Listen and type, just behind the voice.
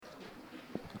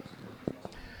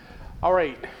All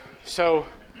right, so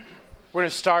we're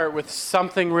going to start with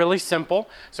something really simple.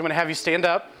 So I'm going to have you stand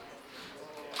up.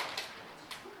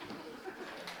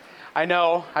 I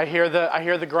know, I hear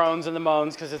the groans and the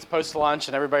moans because it's post-lunch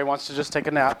and everybody wants to just take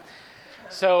a nap.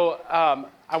 So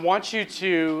I want you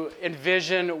to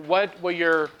envision if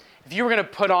you were going to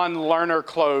put on learner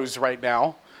clothes right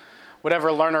now,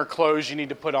 whatever learner clothes you need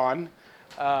to put on,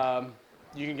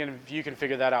 you can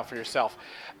figure that out for yourself.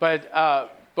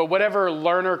 But whatever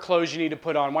learner clothes you need to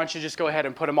put on, why don't you just go ahead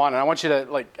and put them on? And I want you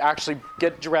to actually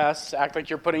get dressed, act like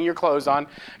you're putting your clothes on.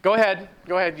 Go ahead.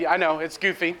 I know, it's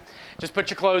goofy. Just put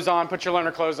your clothes on, put your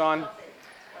learner clothes on.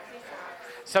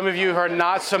 Some of you who are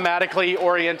not somatically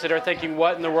oriented are thinking,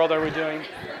 what in the world are we doing?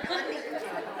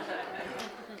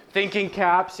 Thinking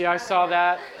caps, yeah, I saw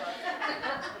that.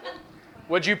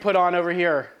 What'd you put on over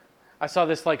here? I saw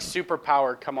this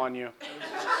superpower come on you.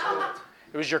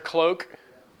 It was your cloak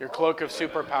of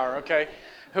superpower, okay.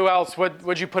 Who else?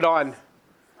 What'd you put on?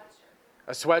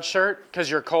 A sweatshirt? Because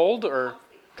you're cold or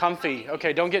comfy?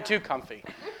 Okay, don't get too comfy.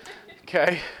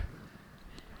 Okay.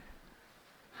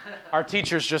 Our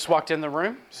teachers just walked in the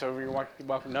room, so you're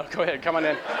welcome. No, go ahead, come on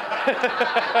in.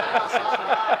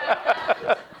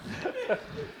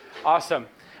 Awesome.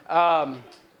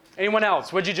 Anyone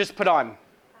else? What'd you just put on?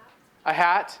 A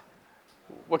hat?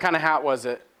 What kind of hat was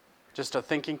it? Just a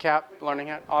thinking cap, learning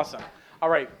hat? Awesome. All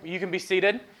right, you can be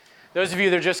seated. Those of you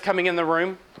that are just coming in the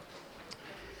room,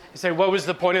 you say, what was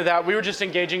the point of that? We were just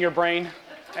engaging your brain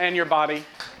and your body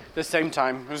at the same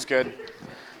time. It was good.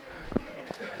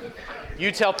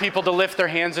 You tell people to lift their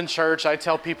hands in church. I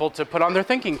tell people to put on their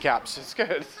thinking caps. It's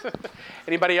good.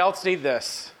 Anybody else need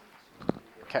this?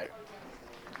 Okay.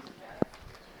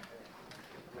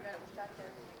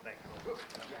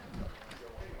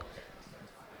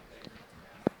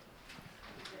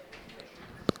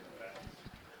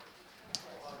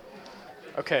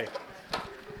 Okay.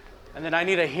 And then I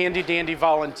need a handy-dandy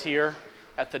volunteer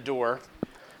at the door.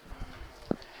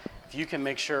 If you can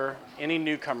make sure any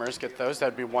newcomers get those,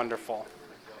 that'd be wonderful.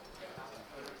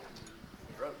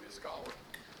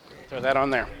 Throw that on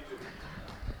there.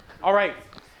 All right.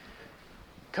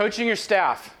 Coaching your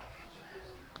staff.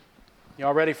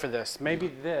 Y'all ready for this? Maybe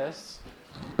this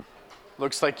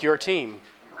looks like your team.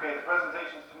 Okay, the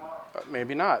presentation's tomorrow.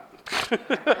 Maybe not.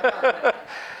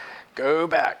 Go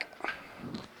back.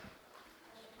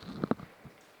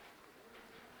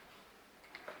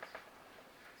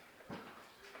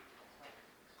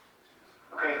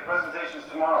 Okay, the presentation's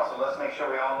tomorrow, so let's make sure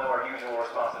we all know our usual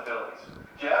responsibilities.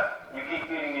 Jeff, you keep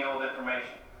feeding the old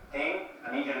information. Dean, I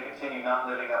need you to continue not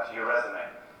living up to your resume.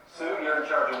 Sue, you're in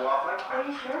charge of waffling. Are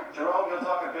you sure? Jerome, you'll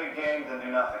talk a big game, then do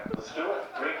nothing. Stuart,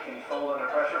 Rick, can you fold under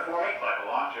pressure for me? Like a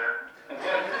lawn chair. And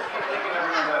Ted, you just keep thinking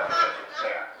everyone's out to get you.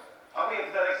 Yeah. I'll be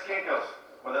at FedEx Kinko's,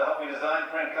 where they'll help me design,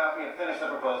 print, copy, and finish the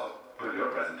proposal. Put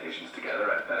your presentations together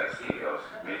at FedEx Kinko's.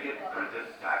 Make it, print it,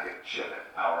 pack it, ship it.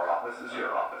 Our office is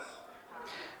your office.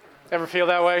 Ever feel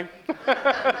that way?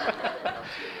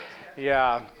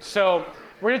 Yeah. So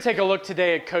we're going to take a look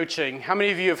today at coaching. How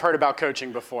many of you have heard about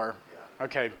coaching before?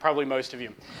 Okay, probably most of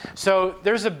you. So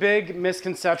there's a big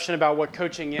misconception about what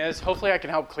coaching is. Hopefully I can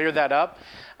help clear that up.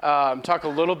 Talk a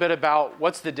little bit about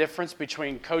what's the difference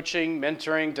between coaching,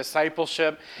 mentoring,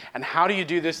 discipleship, and how do you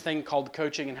do this thing called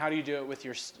coaching, and how do you do it with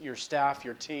your staff,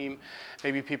 your team,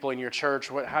 maybe people in your church.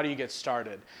 How do you get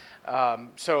started?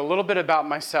 So a little bit about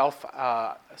myself.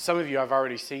 Some of you I've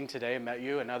already seen today, met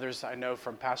you, and others I know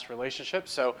from past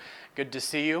relationships, so good to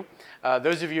see you.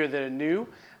 Those of you that are new,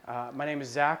 my name is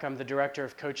Zach. I'm the Director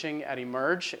of Coaching at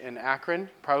Emerge in Akron.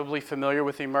 Probably familiar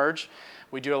with Emerge.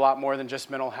 We do a lot more than just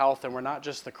mental health, and we're not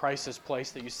just the crisis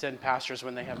place that you send pastors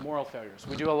when they have moral failures.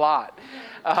 We do a lot.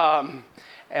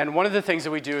 And one of the things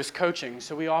that we do is coaching.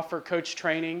 So we offer coach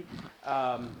training,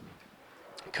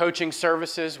 coaching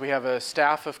services. We have a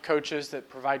staff of coaches that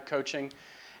provide coaching.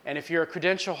 And if you're a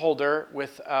credential holder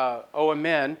with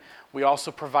OMN, we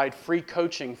also provide free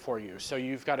coaching for you. So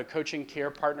you've got a coaching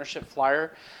care partnership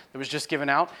flyer that was just given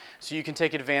out, so you can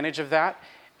take advantage of that.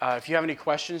 If you have any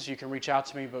questions, you can reach out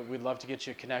to me, but we'd love to get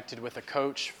you connected with a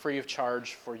coach free of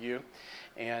charge for you.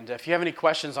 And if you have any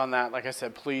questions on that, like I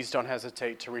said, please don't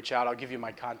hesitate to reach out. I'll give you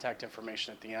my contact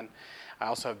information at the end. I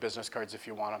also have business cards if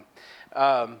you want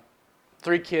them.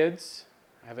 3 kids.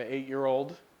 I have an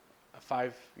 8-year-old, a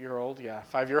 5-year-old,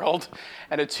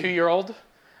 and a 2-year-old.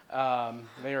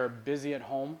 They are busy at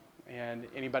home. And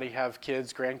anybody have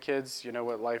kids, grandkids, you know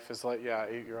what life is like? Yeah,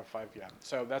 8-year-old, 5, yeah.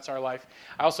 So that's our life.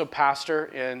 I also pastor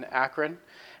in Akron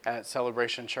at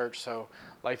Celebration Church, so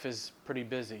life is pretty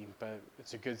busy, but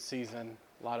it's a good season.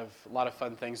 A lot of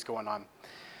fun things going on.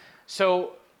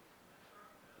 So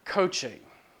coaching.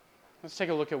 Let's take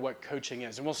a look at what coaching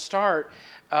is. And we'll start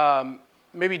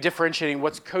maybe differentiating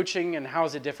what's coaching and how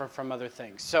is it different from other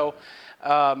things. So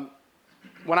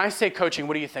when I say coaching,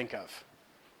 what do you think of?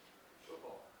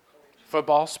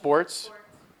 Football, sports?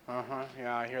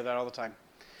 Yeah, I hear that all the time.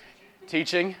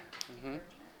 Teaching?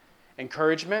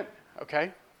 Encouragement?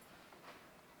 Okay.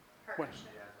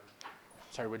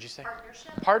 Sorry, what'd you say?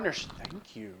 Partnership. Partnership.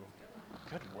 Thank you.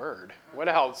 Good word. What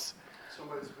else?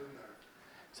 Somebody's been there.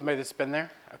 Somebody that's been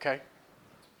there? Okay.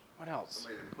 What else?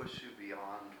 Somebody to push you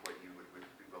beyond what you would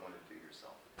be willing to do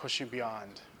yourself. Push you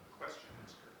beyond. Question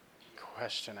asker.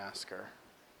 Question asker.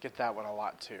 Get that one a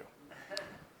lot too.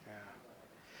 Yeah.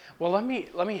 Well, let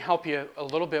me help you a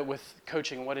little bit with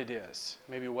coaching, what it is,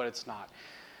 maybe what it's not.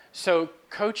 So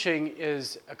coaching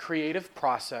is a creative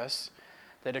process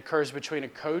that occurs between a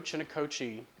coach and a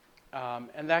coachee,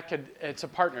 and it's a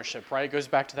partnership, right? It goes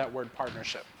back to that word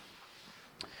partnership.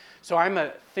 So I'm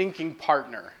a thinking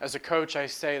partner. As a coach, I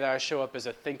say that I show up as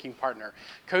a thinking partner.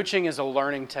 Coaching is a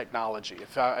learning technology.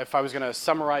 If I was going to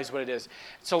summarize what it is,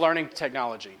 it's a learning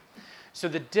technology. So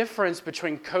the difference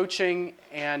between coaching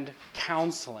and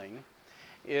counseling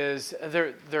is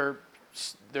they're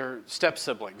step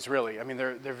siblings, really. I mean,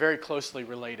 they're very closely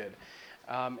related.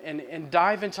 And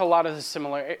dive into a lot of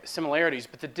the similarities.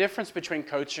 But the difference between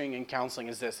coaching and counseling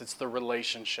is this. It's the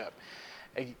relationship.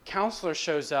 A counselor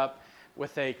shows up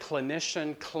with a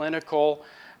clinician, clinical,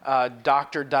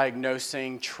 doctor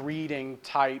diagnosing, treating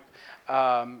type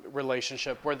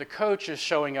relationship, where the coach is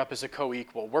showing up as a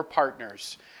co-equal. We're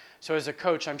partners. So as a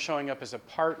coach, I'm showing up as a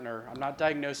partner. I'm not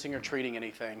diagnosing or treating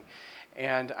anything.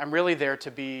 And I'm really there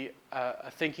to be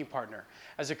a thinking partner.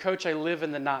 As a coach, I live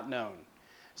in the not known.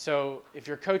 So if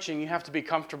you're coaching, you have to be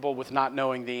comfortable with not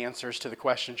knowing the answers to the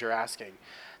questions you're asking.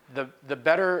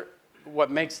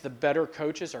 What makes the better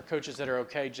coaches are coaches that are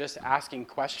okay just asking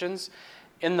questions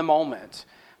in the moment,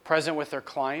 present with their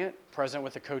client, present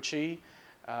with the coachee,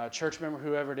 church member,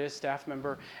 whoever it is, staff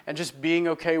member, and just being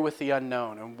okay with the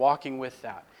unknown and walking with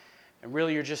that. And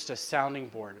really, you're just a sounding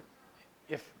board.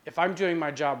 If I'm doing my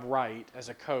job right as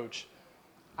a coach,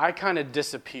 I kind of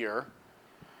disappear.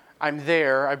 I'm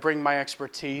there. I bring my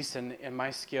expertise and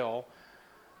my skill.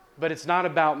 But it's not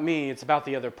about me. It's about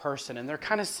the other person. And they're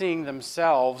kind of seeing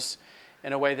themselves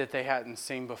in a way that they hadn't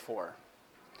seen before.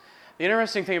 The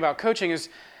interesting thing about coaching is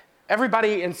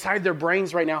everybody inside their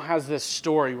brains right now has this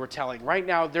story we're telling. Right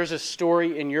now, there's a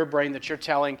story in your brain that you're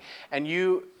telling, and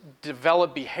you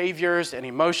develop behaviors and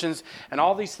emotions and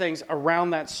all these things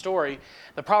around that story.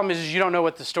 The problem is you don't know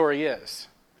what the story is,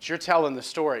 but you're telling the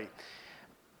story.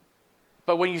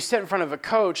 But when you sit in front of a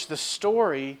coach, the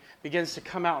story begins to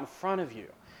come out in front of you.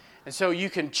 And so you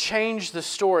can change the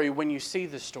story when you see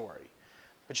the story.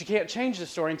 But you can't change the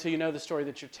story until you know the story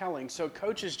that you're telling. So a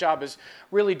coach's job is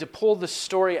really to pull the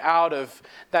story out of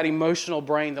that emotional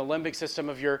brain, the limbic system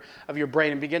of your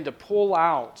brain, and begin to pull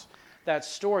out that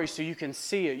story so you can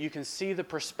see it. You can see the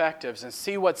perspectives and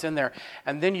see what's in there,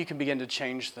 and then you can begin to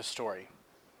change the story.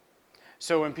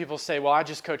 So when people say, well, I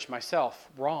just coach myself,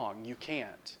 wrong, you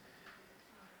can't.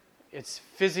 It's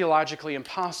physiologically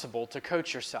impossible to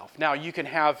coach yourself. Now, you can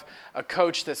have a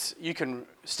coach you can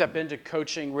step into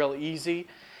coaching real easy,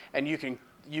 and you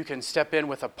can step in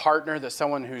with a partner, that's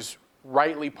someone who's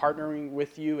rightly partnering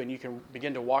with you, and you can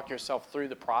begin to walk yourself through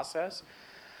the process.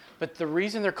 But the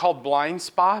reason they're called blind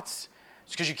spots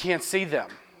is because you can't see them,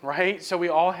 right? So we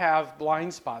all have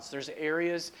blind spots. There's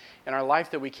areas in our life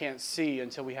that we can't see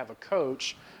until we have a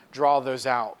coach draw those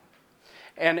out.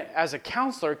 And as a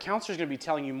counselor's going to be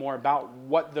telling you more about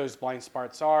what those blind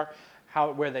spots are,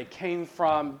 where they came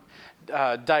from,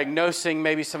 diagnosing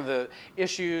maybe some of the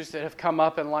issues that have come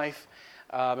up in life,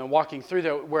 and walking through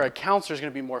that, where a counselor is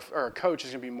going to be more, or a coach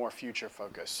is going to be more future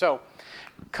focused. So,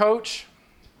 coach,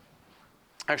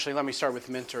 actually, let me start with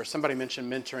mentor. Somebody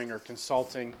mentioned mentoring or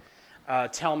consulting.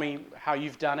 Tell me how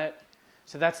you've done it.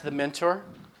 So that's the mentor.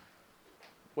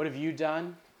 What have you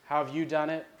done? How have you done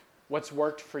it? What's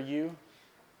worked for you?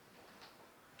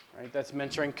 Right, that's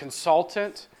mentoring.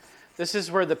 Consultant, this is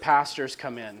where the pastors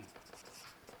come in.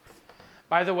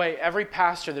 By the way, every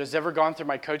pastor that has ever gone through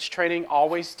my coach training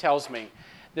always tells me,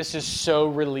 this is so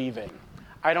relieving.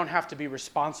 I don't have to be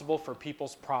responsible for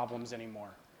people's problems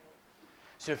anymore.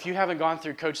 So if you haven't gone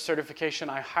through coach certification,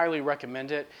 I highly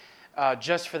recommend it.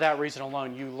 Just for that reason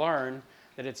alone, you learn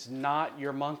that it's not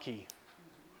your monkey.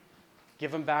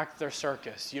 Give them back their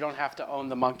circus. You don't have to own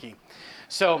the monkey.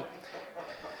 So,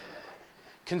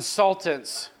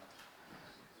 consultants,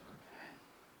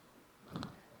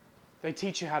 they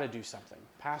teach you how to do something.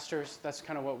 Pastors, that's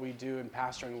kind of what we do in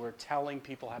pastoring. We're telling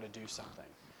people how to do something.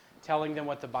 telling them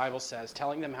what the Bible says,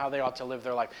 telling them how they ought to live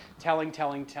their life. Telling.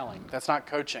 That's not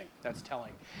coaching, that's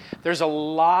telling. There's a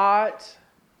lot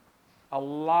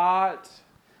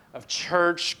of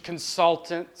church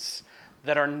consultants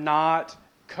that are not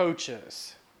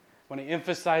coaches. I want to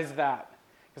emphasize that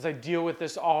because I deal with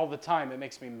this all the time. It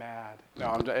makes me mad.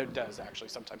 No, it does actually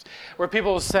sometimes. Where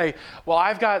people will say, well,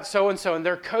 I've got so-and-so and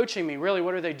they're coaching me. Really,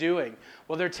 what are they doing?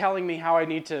 Well, they're telling me how I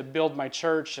need to build my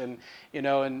church and, in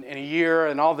a year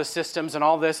and all the systems and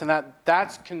all this and that.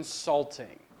 That's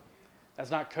consulting.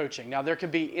 That's not coaching. Now, there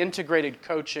could be integrated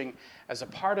coaching as a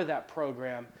part of that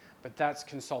program, but that's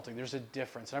consulting. There's a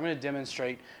difference. And I'm going to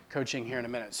demonstrate coaching here in a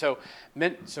minute. So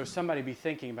somebody be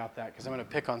thinking about that because I'm going to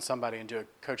pick on somebody and do a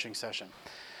coaching session.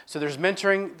 So there's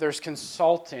mentoring, there's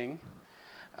consulting,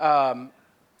 and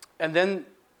then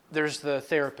there's the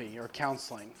therapy or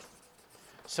counseling.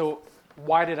 So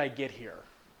why did I get here?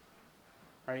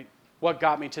 Right? What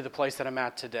got me to the place that I'm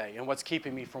at today? And what's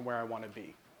keeping me from where I want to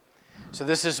be? So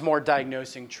this is more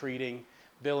diagnosing, treating,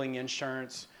 billing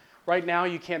insurance. Right now,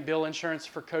 you can't bill insurance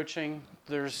for coaching.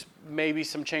 There's maybe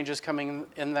some changes coming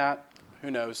in that.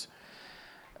 Who knows?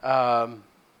 We'll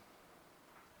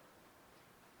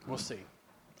see.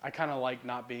 I kind of like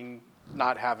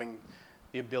not having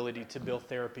the ability to bill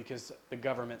therapy because the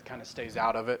government kind of stays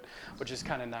out of it, which is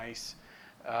kind of nice.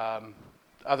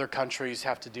 Other countries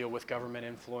have to deal with government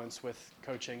influence with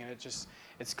coaching, and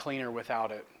it's cleaner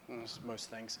without it,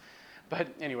 most things. But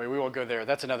anyway, we won't go there.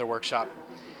 That's another workshop.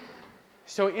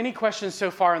 So any questions so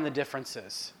far on the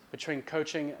differences between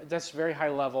coaching? That's very high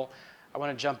level. I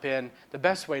want to jump in. The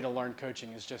best way to learn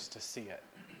coaching is just to see it.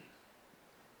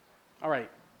 All right.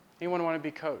 Anyone want to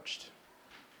be coached?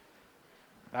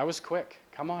 That was quick.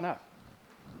 Come on up.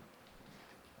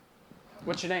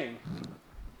 What's your name?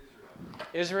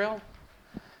 Israel?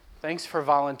 Thanks for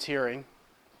volunteering.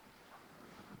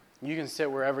 You can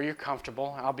sit wherever you're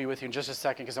comfortable. I'll be with you in just a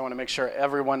second because I want to make sure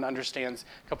everyone understands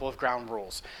a couple of ground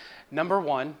rules. Number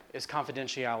one is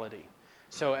confidentiality.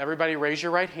 So everybody raise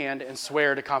your right hand and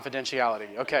swear to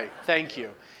confidentiality. Okay, thank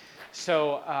you.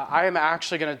 So I am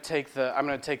actually going to take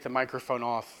the microphone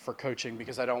off for coaching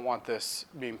because I don't want this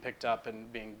being picked up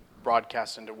and being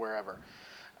broadcast into wherever.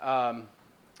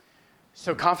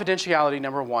 So confidentiality,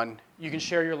 number one, you can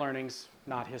share your learnings,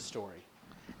 not his story.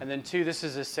 And then two, this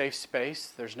is a safe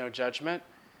space. There's no judgment.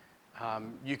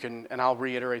 You can, and I'll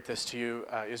reiterate this to you,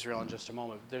 Israel, in just a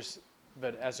moment.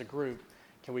 But as a group,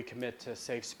 can we commit to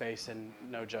safe space and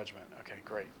no judgment? Okay,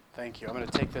 great. Thank you. I'm going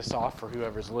to take this off for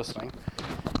whoever's listening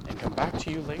and come back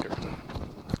to you later. All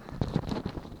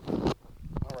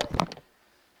right.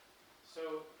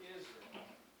 So, Israel,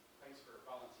 thanks for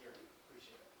volunteering.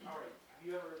 Appreciate it. All right. Have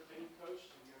you ever been coached?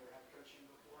 Have you ever had coaching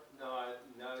before? No,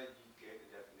 now that you gave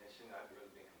the definition, I've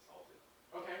really been consulted.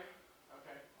 Okay.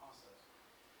 Okay. Awesome.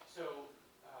 So,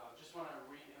 just want to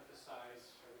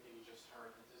re-emphasize everything you just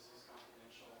heard, that this is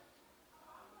confidential.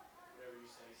 Whatever you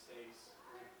say stays,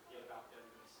 forget about them,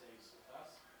 but it stays with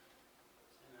us.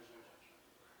 And there's no judgment.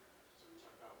 So we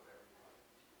talk about whatever you like.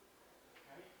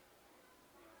 Okay?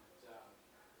 And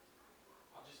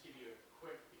I'll just give you a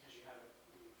quick, because you've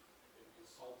been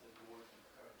consulted more than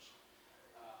coached.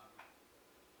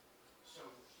 So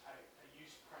I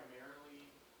use primarily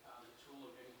the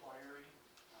tool of inquiry.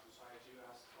 So I do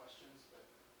ask questions, but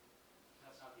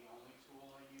that's not the only tool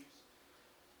I use.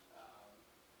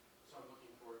 So I'm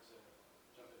looking forward to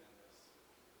jumping into this.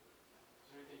 Is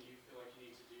there anything you feel like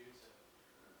you need to do to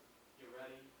get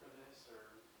ready for this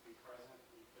or be present?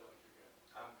 You feel like you're good?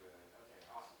 I'm good. Okay,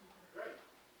 awesome. Great.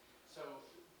 So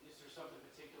is there something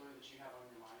particular that you have on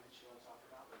your mind that you want to talk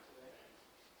about today?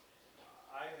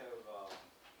 I have,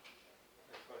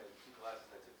 it's funny, the two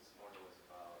classes I took this morning was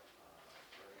about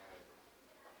learning how to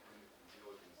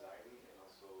deal with anxiety and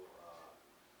also,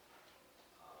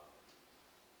 I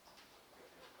forget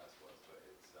what the class was, but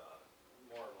it's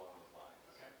more along those lines.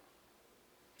 Okay.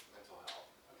 Mental health,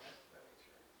 Okay. that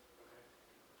nature. Okay.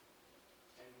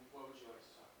 And what would you like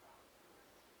to talk about?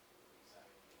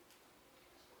 Anxiety,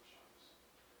 these workshops.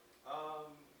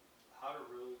 How to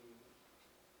really,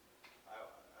 I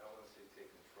don't want to say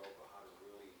take control, but how to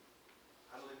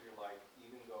live your life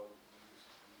even though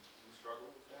you struggle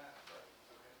with that, but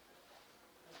Okay.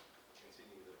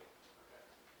 continue living. Okay.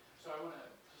 So I want to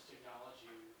just acknowledge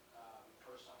you,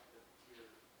 first off, that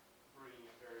you're bringing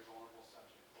a very vulnerable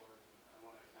subject forward, and I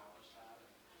want to acknowledge that and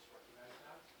just recognize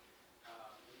that.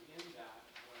 And in that,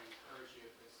 I want to encourage you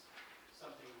if it's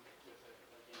something with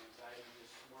like an anxiety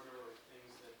disorder or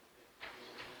things that deal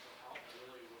with mental health, I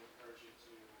really would encourage you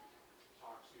to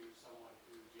talk to someone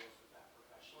who deals with that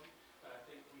professionally. But I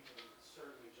think we can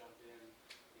certainly jump in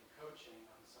coaching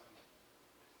on some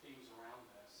themes around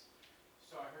this.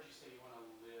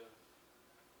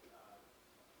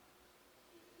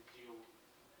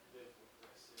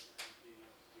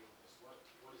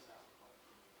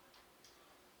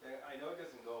 I know it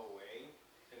doesn't go away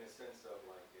in the sense of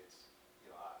like it's,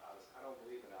 I don't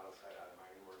believe in out of sight, out of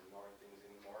mind, we're ignoring things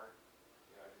anymore.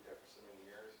 I did that for so many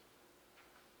years.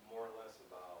 More or less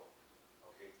about,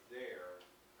 okay, it's there.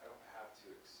 I don't have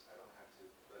to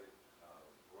let it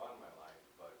run my life,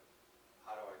 but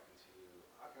how do I continue?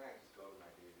 How can I just go to my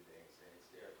day to day and say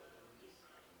it's there, but I can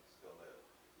still live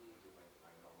and do my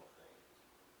normal thing?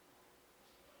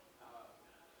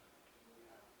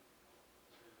 Yeah,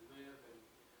 to live and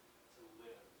to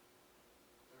live.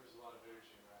 There's a lot of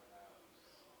energy around that.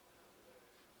 Just to live.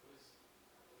 What is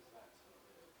that to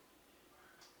live?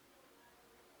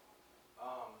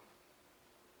 Um,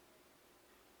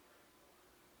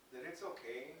 that it's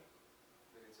okay.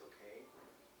 That it's okay.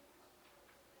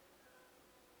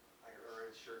 I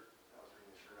read a shirt. I was reading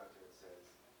a shirt out there that says,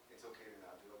 "It's okay to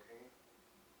not do okay."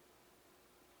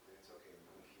 That it's okay. You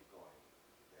can keep going.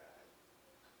 That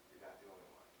you're not the only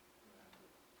one.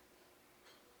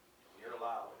 You're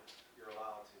allowed. You're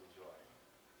allowed to enjoy,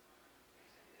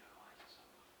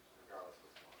 regardless of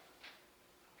what's going on.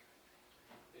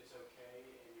 It's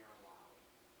okay and you're allowed.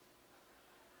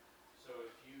 So if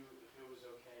it was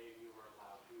okay and you were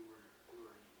allowed, who are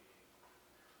you being?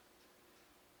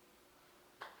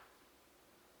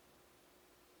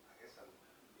 I guess I'm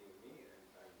being me, and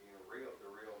I'm being the real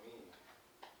me.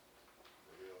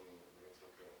 The real me. And it's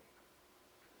okay.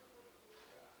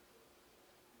 Yeah.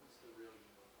 What's the real you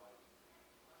look like?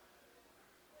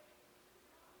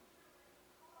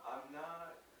 I'm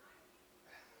not.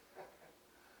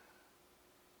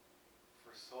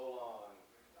 For so long,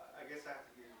 I guess I have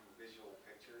to give you visual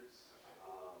pictures.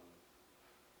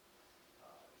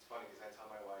 It's funny because I tell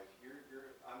my wife,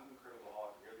 I'm Incredible Hulk.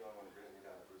 You're the only one who brings me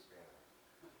down to Bruce Banner.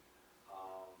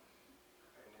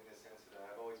 And in the sense that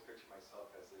I've always pictured myself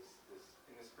as this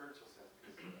in the spiritual sense,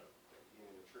 because being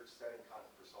in the church setting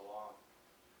for so long,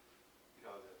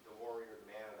 the warrior, the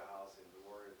man of the house, and the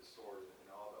warrior of the sword, and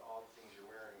all the things you're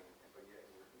wearing, but yet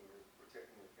you're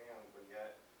protecting your family, but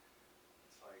yet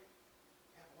it's like,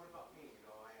 yeah, but what about me?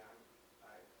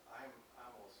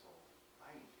 I'm also,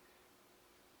 I'm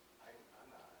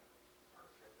not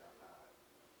perfect. I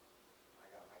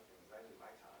got my things. I need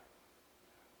my time.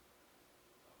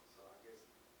 So I guess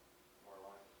more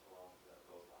along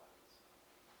those lines.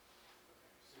 Okay,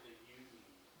 so that you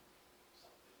need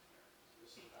something there. So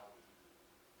this is about what you need.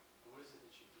 And what is it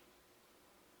that you need?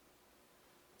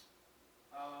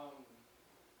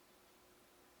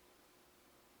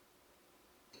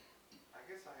 I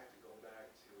guess I have to go back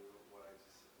to what I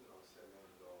just, said a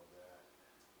minute ago, that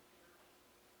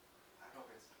I don't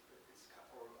know if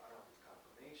I don't know if it's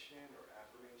confirmation or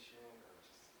affirmation, or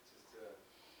just to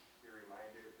be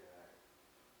reminded that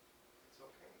it's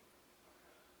okay.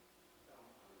 That I'm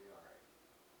gonna be all right.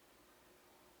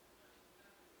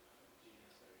 Do you need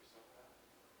to tell yourself that?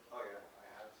 Oh yeah, I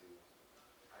have to.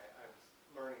 I'm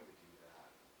learning to do that.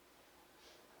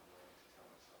 I'm learning to tell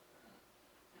myself that.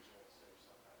 Would you like to tell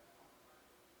yourself that now?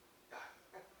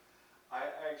 I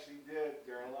actually did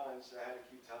during lunch. I had to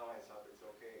keep telling myself it's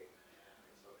okay.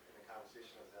 And so in a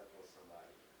conversation I was having with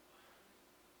somebody,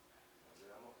 I said,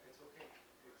 it's okay.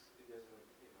 It doesn't,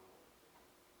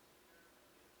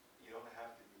 you don't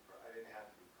have to be. I didn't have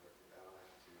to be perfect. I don't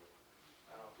have to.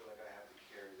 I don't feel like I have to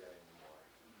carry that anymore.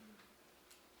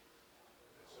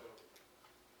 So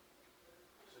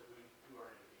who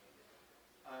are you being?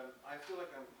 I feel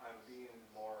like I'm being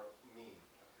more me.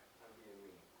 I'm being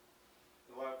me.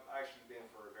 And what I've actually been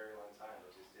for a very long time, I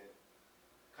just didn't,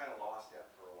 kind of lost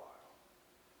that for a while.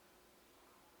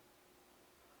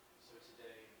 So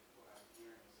today, what I'm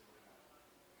hearing is that we're going to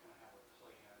kind of have a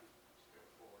plan to go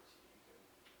forward so you can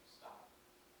stop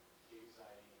the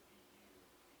anxiety and be you,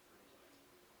 be free to be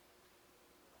you.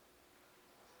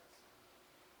 How's that sound?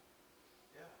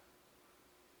 Yeah.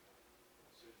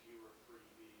 So if you were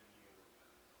free being you,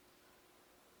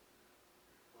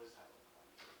 what does that look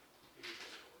like? Give me the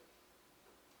story.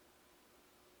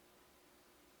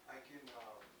 I can, I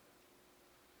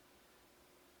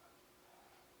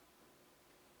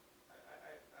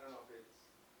don't know if it's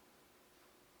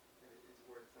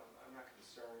worth, I'm not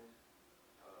concerned,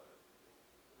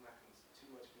 I'm not too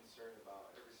much concerned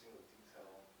about every single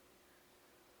detail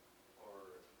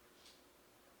or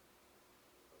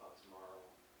about tomorrow,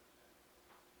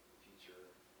 the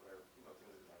future, whatever,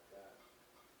 things like that.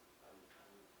 I'm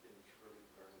been truly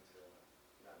learning to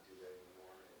not do that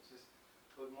anymore. It's just,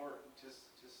 but more, just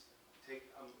take,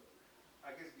 I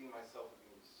guess being myself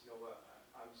means, you know what,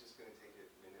 I'm just going to take it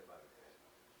minute by minute.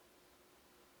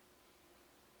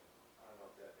 I don't know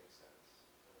if that makes sense.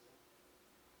 Does it?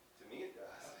 To me it does.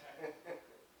 Okay.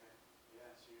 Yeah,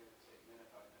 so you're going to take minute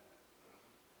by minute.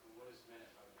 And what does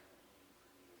minute by minute mean for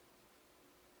you?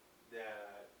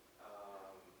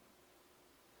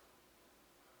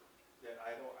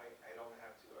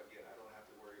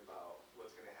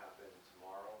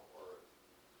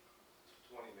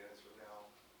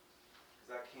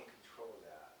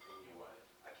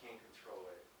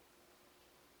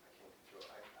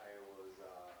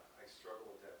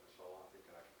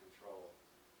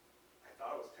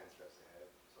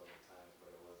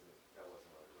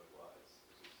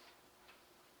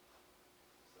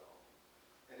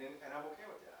 and I'm okay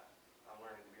with that. I'm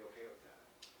learning to be okay with that.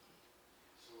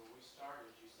 So when we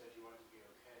started, you said you wanted to be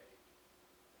okay.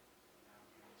 And now I'm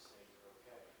hearing you say you're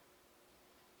okay.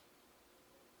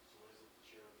 So what is it that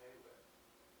you're okay with?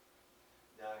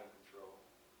 Not in control.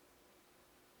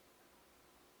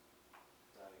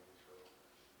 Not in control.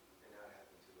 And not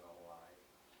having to know why.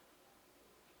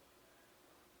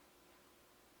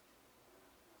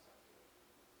 How's that feel?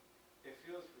 It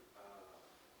feels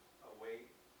a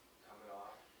weight coming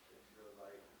off. It feels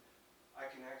like I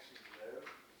can actually live.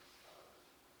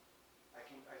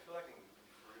 I feel like I can be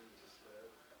free to just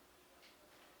live.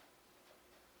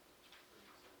 Free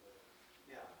to live.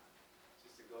 Yeah.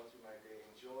 Just to go through my day,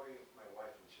 enjoy my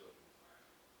wife and children.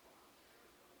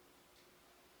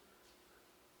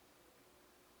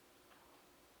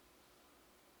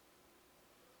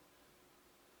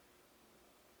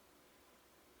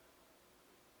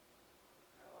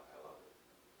 I love it.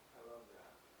 I love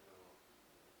that. You know.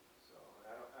 So and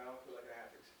I don't feel like I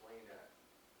have to explain that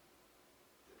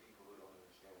to people who don't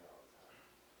understand it all the time.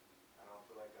 I don't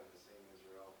feel like I'm the same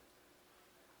Israel.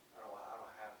 I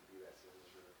don't have to be that same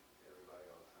Israel to everybody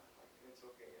all the time. Like it's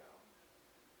okay,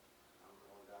 I'm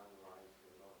going down the line.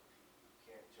 You know, if you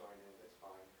can't join in, that's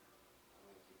fine. I'm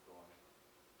gonna keep going.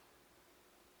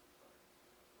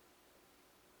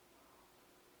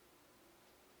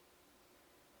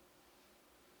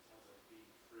 Sounds like being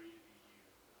free to be you.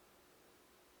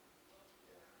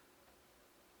 Yeah.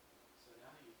 So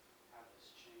now that you've had this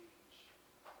change,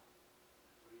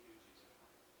 what are you going to do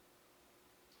different?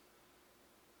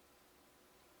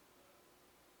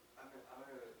 I'm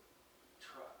gonna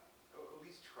try, or at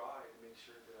least try to make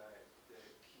sure that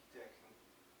keep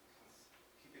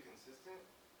keep it consistent.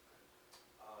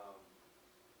 Um,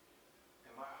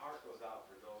 and my heart goes out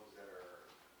for those that are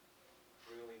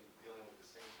really dealing with the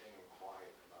same thing and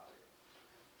quiet about it.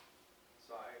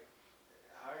 So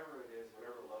however it is,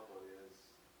 whatever level it is,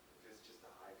 if it's just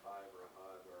a high five or a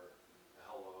hug or a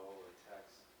hello or a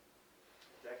text,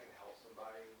 if that can help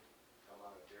somebody come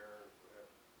out of their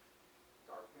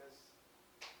darkness,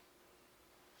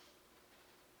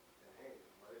 then hey,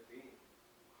 let it be.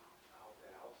 I hope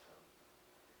that helps them.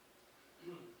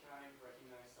 Can I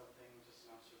recognize something, just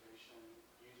an observation?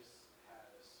 You just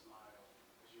had a smile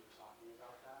as you were talking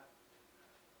about that.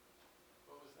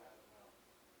 What was that about?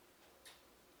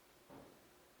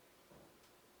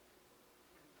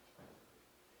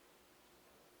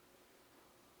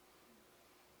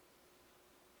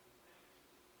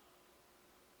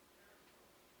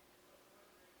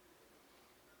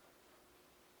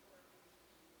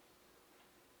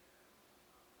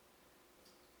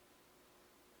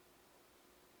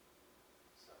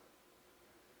 So,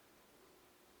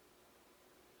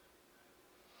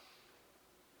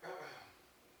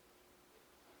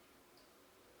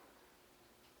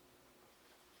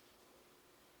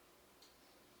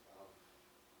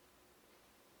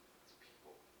 it's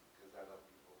people, because I love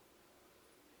people.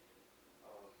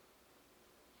 Um,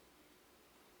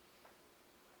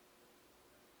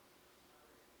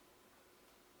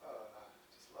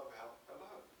 just love how I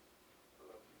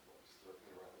love people. Just looking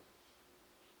around.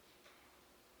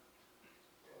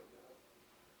 And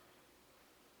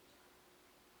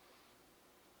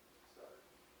so,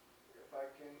 if I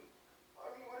can,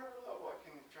 I mean, whatever level I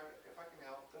can try to, if I can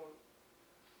help them,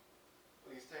 at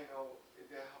least I know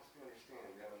that helps me understand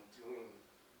that I'm doing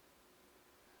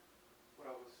what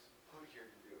I was put here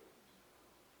to do.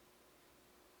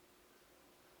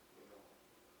 You know,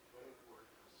 What word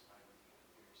comes to mind when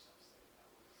you hear yourself say that?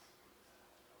 What is that?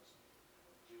 I was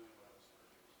doing what I was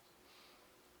perfect to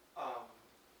do.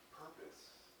 purpose.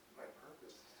 My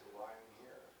purpose as to why I'm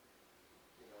here.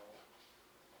 You know,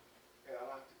 and I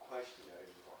don't have to question that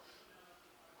anymore.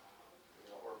 You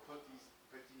know, or put these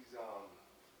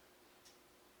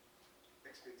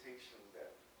expectations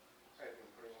that I've been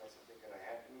putting on myself thinking I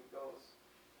had to meet those.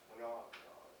 When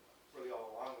really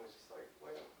all along it was just like,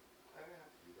 wait, I didn't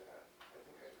have to do that. I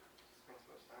think I spent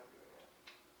too much time doing that.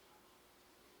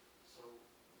 So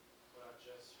what I've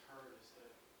just heard is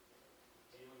that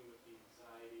dealing with the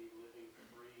anxiety, living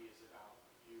free is about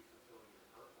you fulfilling your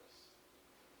purpose.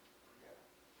 Yeah.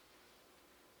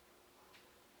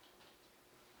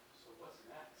 So what's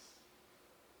next?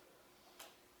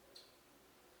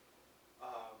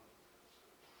 Um,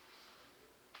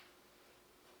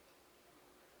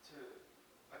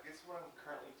 I guess what I'm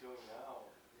currently doing now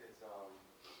is,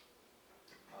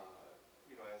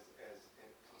 you know, as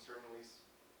concerning at least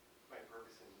my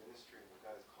purpose in ministry and what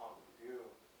God has called me to do,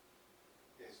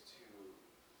 is to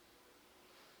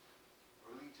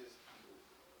really just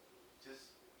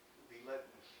be led,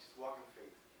 just walk in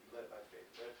faith, be led by faith,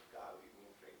 let God lead me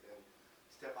in faith, and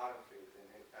step out in faith, and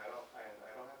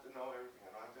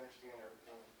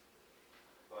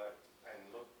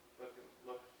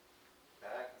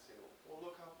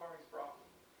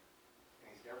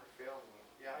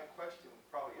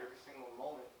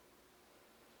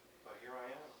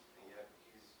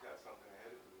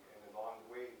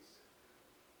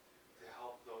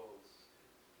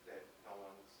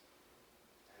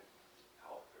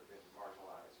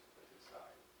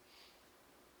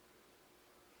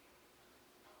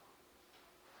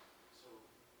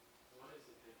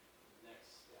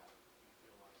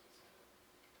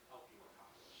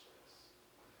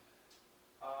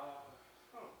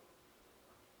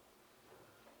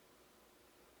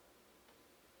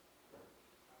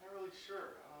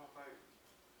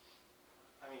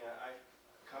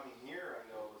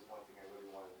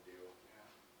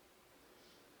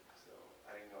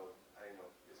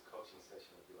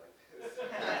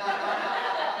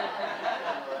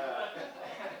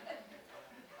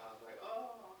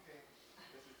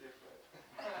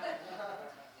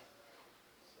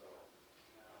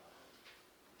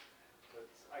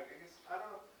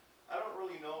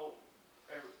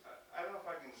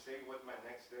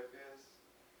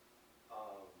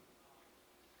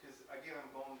again,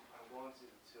 I'm going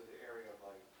to the area of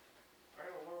like, all right,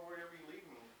 well, wherever you lead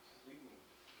me, just lead me.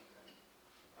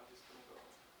 I'm just gonna go.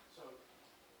 So,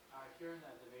 hearing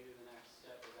that, then maybe the next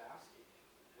step is asking,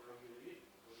 where are you leading?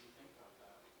 What do you think about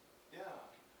that? Yeah,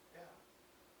 yeah.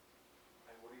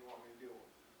 Like, what do you want me to do?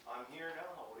 I'm here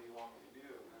now. What do you want me to do?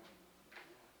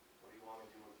 What do you want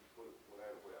me to do with what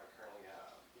I currently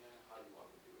have? Yeah. How do you want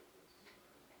me to do with this?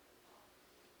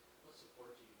 What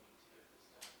support do you need to get this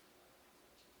done?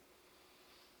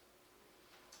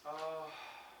 I don't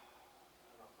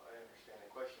know if I understand the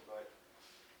question, but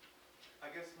I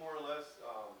guess more or less,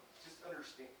 just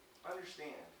understand,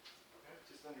 Okay.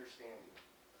 just understanding,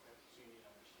 Okay. So you need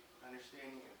understanding.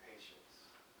 understanding and patience.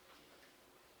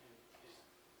 And is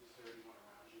there anyone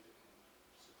around you that can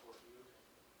support you?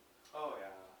 Oh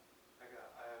yeah,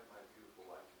 I have my beautiful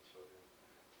wife and children.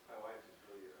 My wife is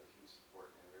really a huge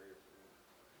support in that area for me.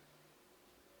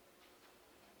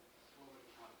 And what would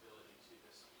accountability to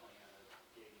this plan of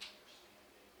gaining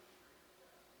understanding and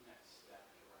next step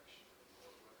direction of the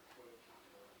Lord? What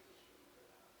accountability would you need for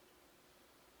that?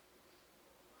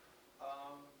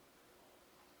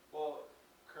 Well,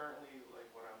 currently,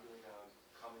 like what I'm doing now is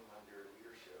coming under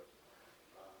leadership.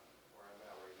 Where I'm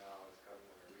at right now is coming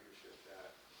under leadership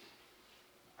that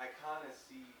I kind of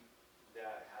see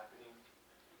that happening,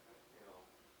 you know.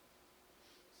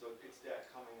 So it's that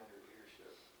coming under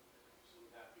leadership. So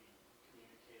would that be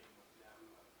communicating with them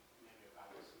maybe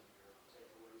about some of your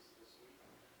takeaways this week?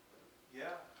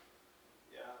 Yeah,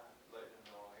 yeah, letting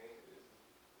them know, hey,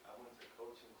 I went to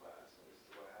coaching class and this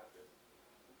is what happened.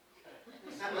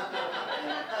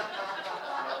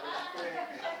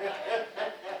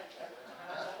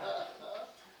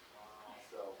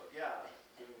 So, but yeah,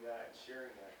 doing that and sharing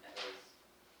that because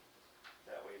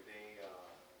that way they,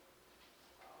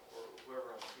 or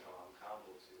whoever I'm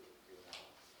accountable to, can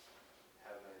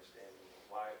have an understanding of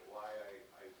why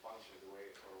I function the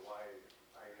way, or why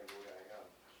I am the way I am.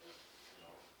 You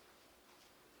know.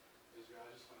 Israel, I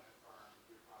just want to affirm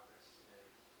your progress today.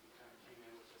 You kind of came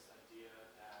in with this idea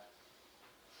that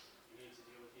you need to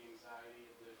deal with the anxiety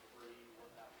and live free, what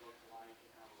that looked like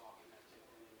and how it's all connected,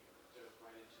 and then you dove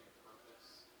right into your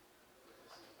purpose. That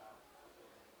this is about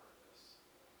fulfilling purpose.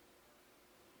 And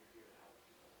you're here to help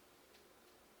people.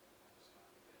 And I just want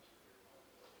to thank you for your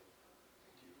vulnerability.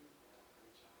 Thank you. Yeah,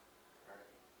 great job. All right.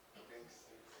 Thanks.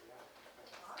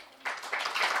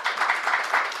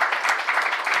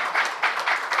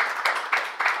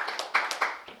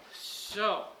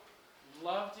 So,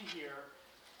 love to hear,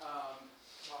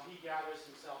 while he gathers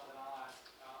himself, and I'll ask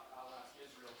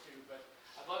Israel too, but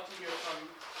I'd love to hear from,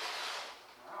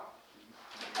 wow.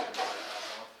 There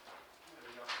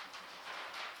we go.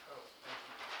 Oh, thank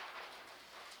you.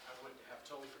 I would have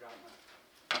totally forgotten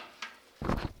that.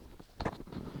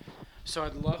 So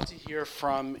I'd love to hear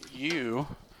from you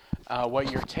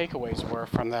what your takeaways were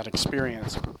from that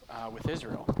experience with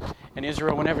Israel. And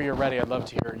Israel, whenever you're ready, I'd love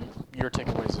to hear your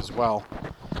takeaways as well.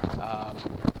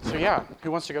 So yeah,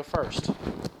 who wants to go first? With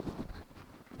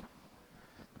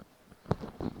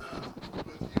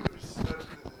you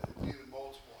stepping in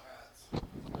multiple hats,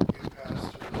 being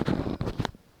pastor,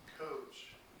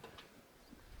 coach,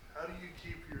 how do you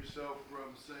keep yourself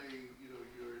from saying,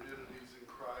 your identity's in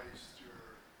Christ,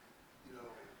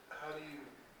 how do you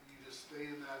just stay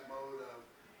in that mode of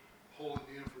holding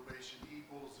the information, he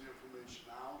pulls the information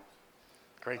out,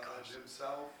 Great question.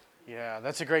 himself? Yeah,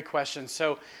 that's a great question.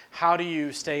 So how do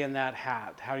you stay in that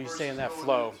hat? How do you stay in that versus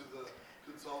flow? going into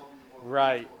the consultant or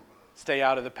Right. mentor mode? Stay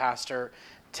out of the pastor,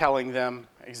 telling them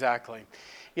exactly.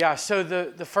 Yeah, so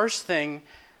the first thing,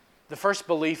 the first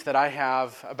belief that I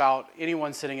have about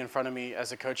anyone sitting in front of me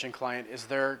as a coaching client is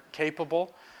they're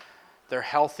capable, they're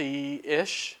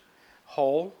healthy-ish,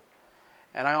 whole,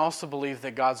 and I also believe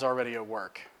that God's already at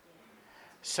work.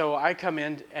 So I come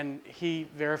in, and he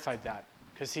verified that,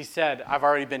 because he said, I've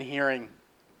already been hearing,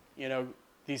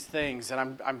 these things,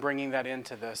 and I'm bringing that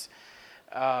into this.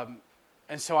 And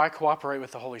so I cooperate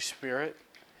with the Holy Spirit.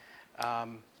 I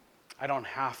don't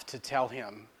have to tell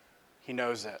him. He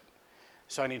knows it.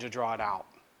 So I need to draw it out.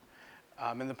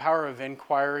 And the power of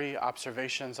inquiry,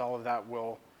 observations, all of that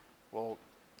will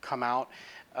come out.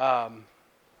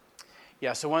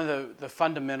 So one of the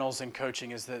fundamentals in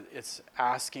coaching is that it's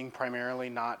asking primarily,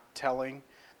 not telling.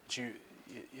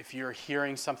 If you're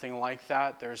hearing something like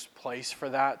that, there's place for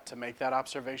that to make that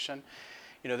observation.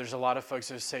 There's a lot of folks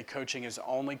that say coaching is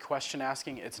only question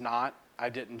asking. It's not. I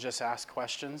didn't just ask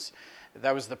questions.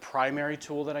 That was the primary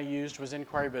tool that I used, was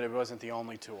inquiry, but it wasn't the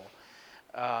only tool.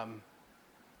 I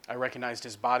recognized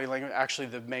his body language. Actually,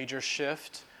 the major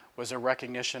shift was a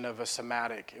recognition of a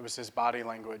somatic. It was his body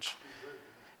language.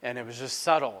 And it was just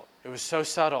subtle. It was so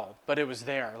subtle, but it was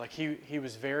there. Like he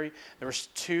was very, there was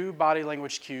 2 body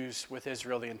language cues with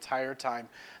Israel the entire time.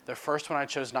 The first one I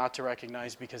chose not to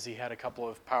recognize because he had a couple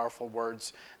of powerful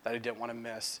words that I didn't want to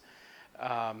miss.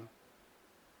 And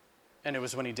it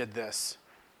was when he did this.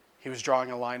 He was drawing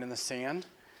a line in the sand,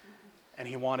 and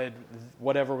he wanted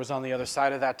whatever was on the other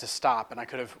side of that to stop. And I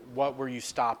could have, what were you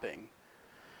stopping?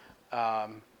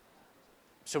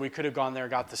 So we could have gone there,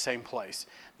 got the same place.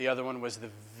 The other one was the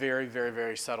very, very,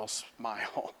 very subtle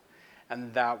smile,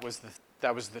 and that was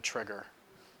the trigger.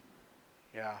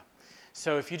 Yeah.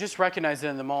 So if you just recognize it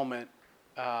in the moment,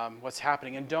 what's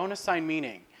happening, and don't assign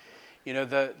meaning. You know,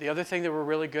 the other thing that we're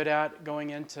really good at going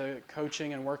into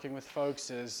coaching and working with folks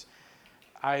is,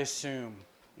 I assume.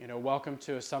 You know, welcome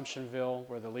to Assumptionville,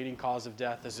 where the leading cause of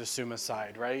death is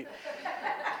assumicide, right?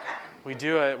 We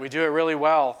do it really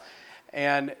well,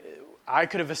 and I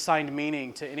could have assigned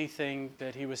meaning to anything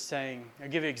that he was saying. I'll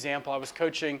give you an example. I was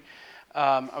coaching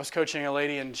a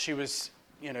lady, and she was,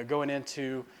 you know, going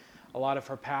into a lot of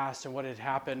her past and what had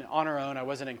happened on her own. I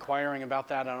wasn't inquiring about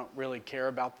that. I don't really care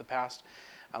about the past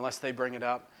unless they bring it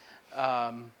up.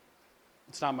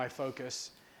 It's not my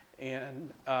focus.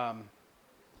 And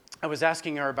I was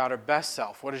asking her about her best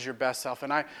self. What is your best self?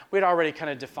 And we'd already kind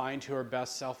of defined who her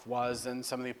best self was in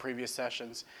some of the previous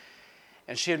sessions.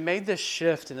 And she had made this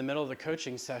shift in the middle of the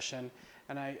coaching session.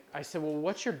 And I said, well,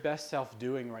 what's your best self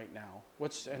doing right now?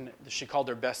 And she called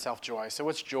her best self Joy. I said,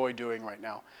 what's Joy doing right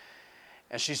now?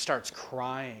 And she starts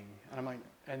crying. And I'm like,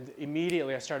 and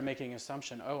immediately I started making an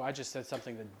assumption, oh, I just said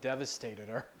something that devastated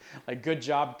her. Like, good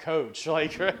job, coach.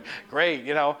 Like, great,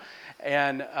 you know.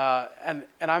 And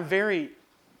I'm very,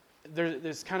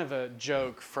 there's kind of a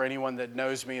joke for anyone that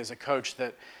knows me as a coach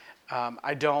that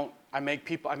I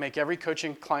make every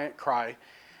coaching client cry,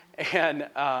 and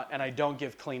I don't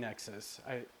give Kleenexes.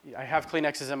 I have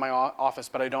Kleenexes in my office,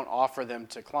 but I don't offer them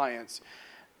to clients.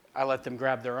 I let them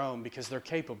grab their own because they're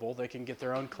capable. They can get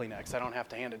their own Kleenex. I don't have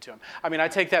to hand it to them. I mean, I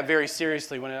take that very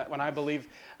seriously. When I believe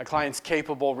a client's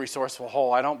capable, resourceful,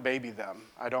 whole, I don't baby them.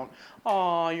 I don't,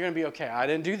 oh, you're going to be okay. I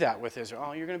didn't do that with Israel.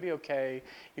 Oh, you're going to be okay.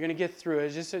 You're going to get through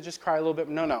it. Just cry a little bit.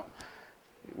 No.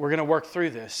 We're going to work through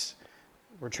this.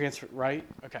 We're right?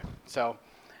 Okay. So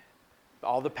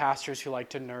all the pastors who like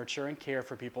to nurture and care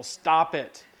for people, stop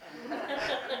it.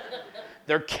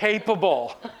 They're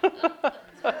capable.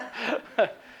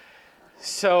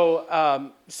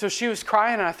 So she was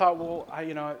crying, and I thought, well,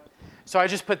 so I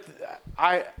just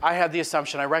I had the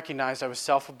assumption, I recognized I was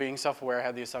being self-aware, I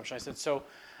had the assumption. I said, so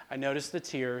I noticed the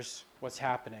tears, what's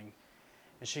happening?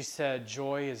 And she said,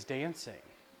 Joy is dancing.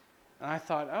 And I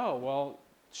thought, oh, well,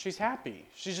 she's happy.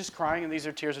 She's just crying, and these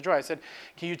are tears of joy. I said,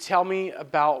 can you tell me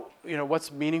about,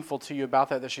 what's meaningful to you about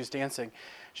that she's dancing?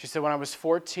 She said, when I was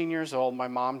 14 years old, my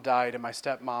mom died, and my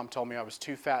stepmom told me I was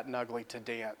too fat and ugly to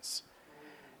dance.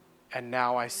 And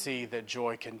now I see that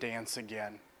Joy can dance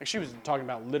again. Like, she was talking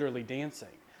about literally dancing.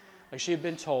 Like, she had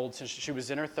been told since she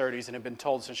was in her 30s and had been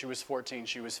told since she was 14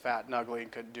 she was fat and ugly and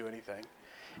couldn't do anything.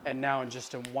 And now in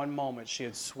one moment she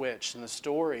had switched. And the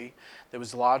story that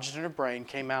was lodged in her brain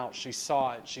came out. She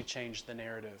saw it. She changed the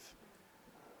narrative.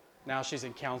 Now she's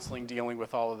in counseling dealing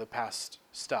with all of the past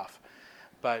stuff.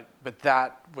 But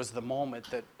that was the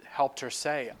moment that helped her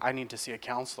say, I need to see a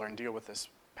counselor and deal with this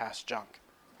past junk.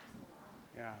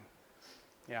 Yeah.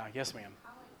 Yeah, yes, ma'am.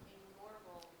 How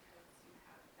immortal, because you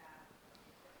have that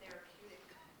therapeutic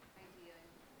idea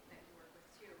that you work with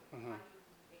too. Mm-hmm. How do you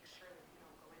make sure that you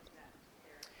don't go into that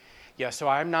therapy? Yeah, so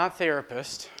I'm not a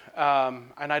therapist,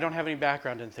 and I don't have any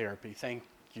background in therapy. Thank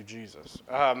you, Jesus.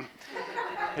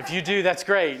 If you do, that's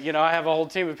great. I have a whole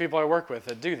team of people I work with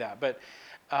that do that. But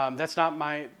that's not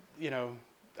my,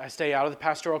 I stay out of the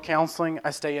pastoral counseling. I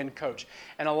stay in coach.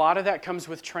 And a lot of that comes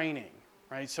with training.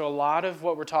 Right? So a lot of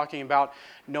what we're talking about,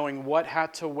 knowing what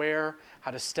hat to wear,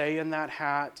 how to stay in that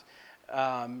hat,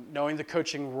 knowing the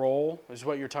coaching role is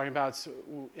what you're talking about.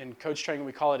 In coach training,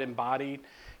 we call it embodied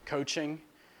coaching.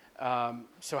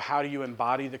 So how do you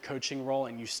embody the coaching role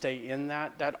and you stay in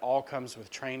that? That all comes with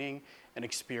training and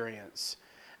experience.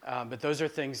 But those are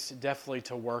things definitely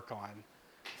to work on,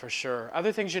 for sure.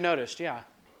 Other things you noticed, yeah?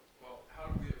 Well, how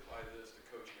do we apply this to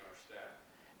coaching our staff?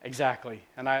 Exactly,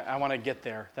 and I want to get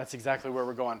there. That's exactly where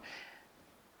we're going.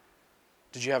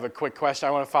 Did you have a quick question?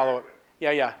 I want to follow up.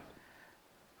 Yeah.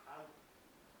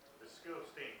 The skill of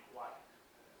staying quiet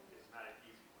is not an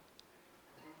easy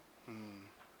one.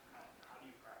 How do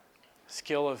you practice that?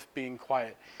 Skill of being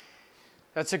quiet.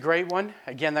 That's a great one.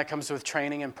 Again, that comes with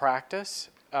training and practice.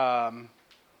 You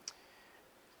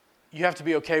have to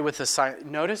be okay with the silence.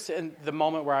 Notice in the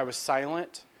moment where I was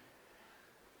silent,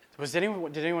 did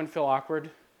anyone feel awkward?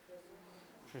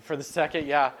 for the second,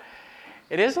 yeah.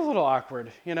 It is a little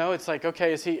awkward, It's like,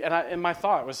 okay, is he? And my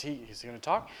thought was, is he going to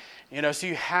talk? So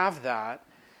you have that,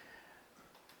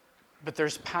 but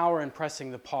there's power in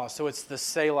pressing the pause. So it's the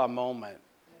Selah moment.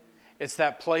 It's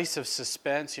that place of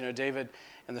suspense. David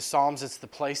in the Psalms, it's the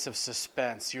place of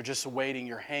suspense. You're just waiting.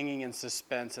 You're hanging in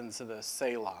suspense into the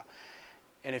Selah.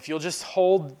 And if you'll just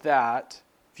hold that,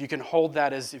 if you can hold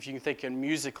that as if you can think in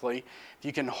musically, if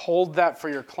you can hold that for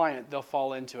your client, they'll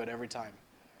fall into it every time.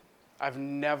 I've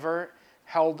never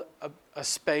held a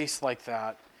space like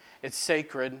that. It's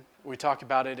sacred. We talk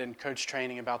about it in coach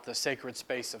training about the sacred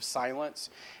space of silence.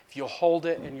 If you'll hold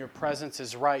it and your presence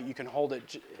is right, you can hold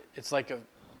it. It's like an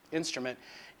instrument.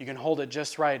 You can hold it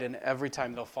just right, and every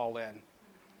time they'll fall in.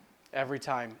 Every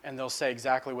time. And they'll say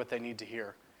exactly what they need to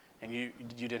hear. And you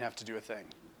didn't have to do a thing.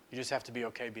 You just have to be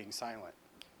okay being silent.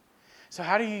 So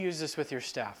how do you use this with your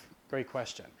staff? Great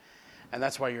question. And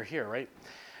that's why you're here, right?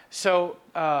 So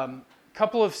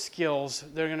couple of skills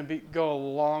that are going to go a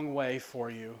long way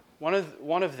for you. One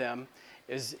of them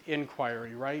is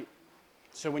inquiry, right?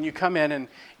 So when you come in and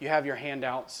you have your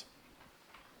handouts,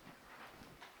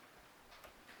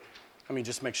 let me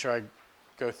just make sure I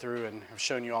go through and have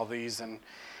shown you all these and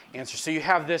answer. So you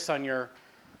have this on your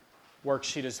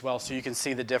worksheet as well, so you can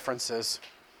see the differences.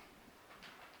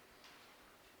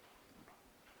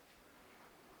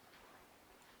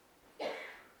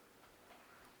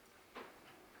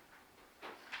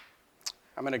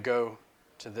 I'm going to go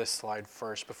to this slide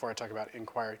first before I talk about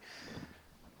inquiry.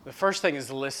 The first thing is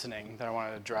listening that I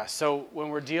want to address. So when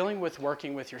we're dealing with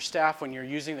working with your staff, when you're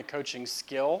using the coaching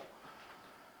skill,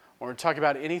 when we're talking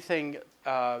about anything,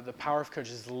 the power of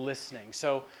coach is listening.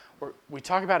 So we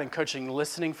talk about in coaching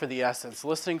listening for the essence,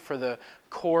 listening for the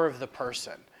core of the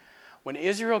person. When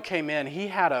Israel came in, he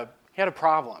had a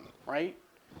problem, right?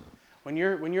 When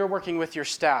you're working with your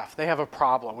staff, they have a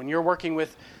problem. When you're working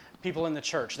with people in the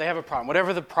church, they have a problem.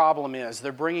 Whatever the problem is,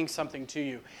 they're bringing something to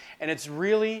you. And it's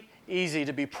really easy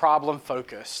to be problem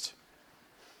focused.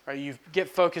 Right? You get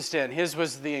focused in. His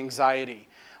was the anxiety.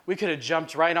 We could have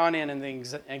jumped right on in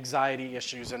the anxiety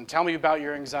issues and tell me about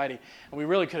your anxiety. And we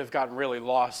really could have gotten really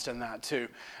lost in that too.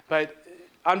 But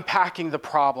unpacking the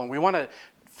problem, we want to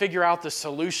figure out the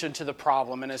solution to the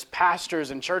problem. And as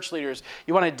pastors and church leaders,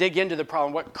 you want to dig into the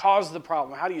problem. What caused the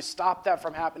problem? How do you stop that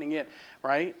from happening?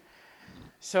 Right?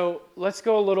 So let's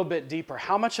go a little bit deeper.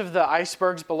 How much of the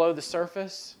iceberg's below the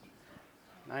surface?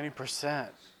 90%.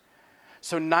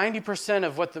 So 90%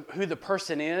 of who the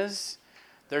person is,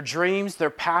 their dreams, their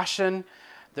passion,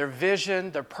 their vision,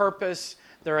 their purpose,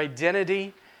 their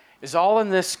identity is all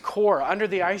in this core, under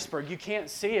the iceberg. You can't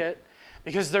see it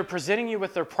because they're presenting you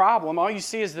with their problem. All you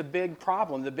see is the big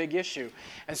problem, the big issue.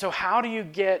 And so how do you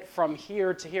get from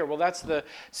here to here? Well, that's the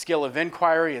skill of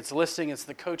inquiry. It's listening. It's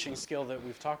the coaching skill that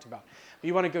we've talked about.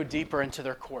 You want to go deeper into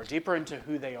their core, deeper into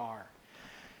who they are.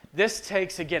 This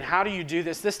takes, again, how do you do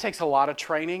this? This takes a lot of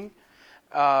training.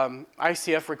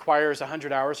 ICF requires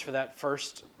 100 hours for that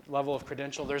first level of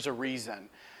credential. There's a reason.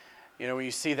 When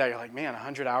you see that, you're like, man,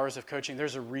 100 hours of coaching,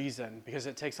 there's a reason, because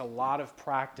it takes a lot of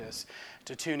practice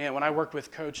to tune in. When I work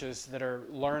with coaches that are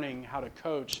learning how to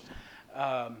coach,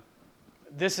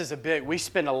 this is we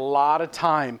spend a lot of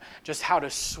time just how to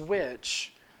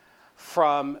switch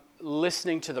from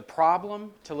listening to the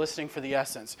problem to listening for the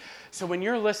essence. So when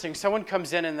you're listening, someone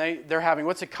comes in and they're having,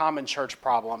 what's a common church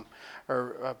problem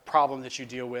or a problem that you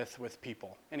deal with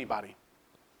people? Anybody?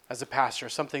 As a pastor,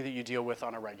 something that you deal with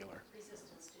on a regular?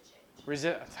 Resistance to change.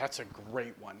 That's a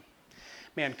great one.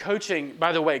 Man, coaching,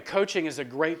 by the way, coaching is a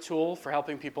great tool for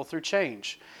helping people through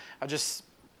change. I'll just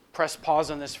press pause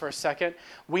on this for a second.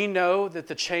 We know that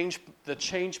the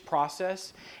change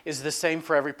process is the same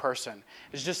for every person.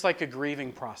 It's just like a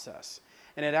grieving process.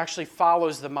 And it actually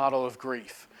follows the model of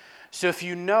grief. So if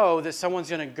you know that someone's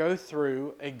going to go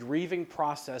through a grieving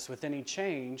process with any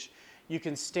change, you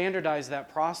can standardize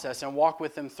that process and walk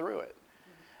with them through it.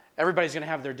 Everybody's going to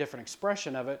have their different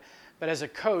expression of it. But as a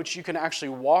coach, you can actually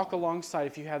walk alongside,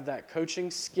 if you have that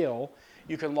coaching skill,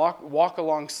 you can walk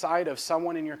alongside of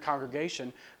someone in your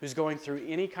congregation who's going through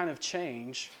any kind of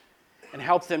change and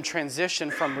help them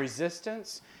transition from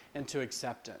resistance into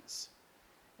acceptance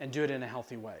and do it in a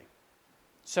healthy way.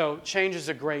 So change is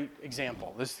a great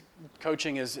example. This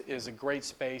coaching is a great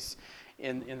space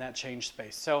in that change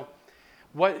space. So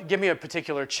give me a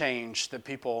particular change that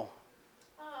people...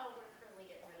 We're currently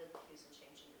getting rid of the pews and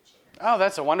changing the chairs. Oh,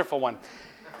 that's a wonderful one.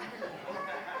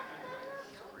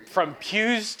 From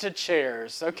pews to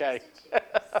chairs. Okay.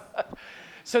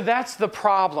 So that's the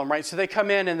problem, right? So they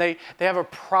come in and they have a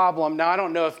problem. Now, I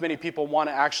don't know if many people want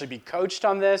to actually be coached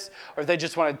on this or if they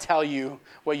just want to tell you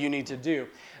what you need to do.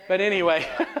 But anyway,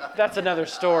 that's another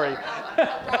story.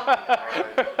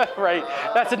 Right?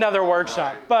 That's another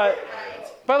workshop. But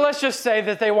let's just say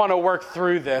that they want to work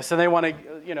through this and they want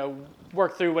to,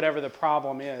 work through whatever the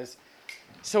problem is.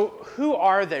 So who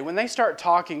are they? When they start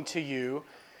talking to you,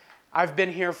 I've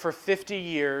been here for 50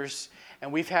 years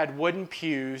and we've had wooden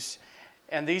pews,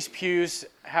 and these pews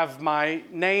have my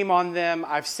name on them.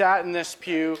 I've sat in this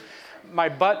pew. My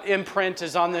butt imprint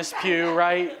is on this pew,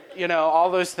 right? All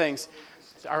those things.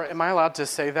 Am I allowed to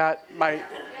say that?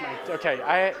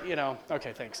 Okay,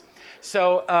 okay, thanks.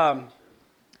 So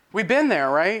we've been there,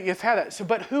 right? You've had that. So,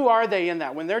 but who are they in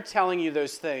that? When they're telling you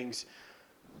those things,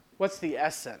 what's the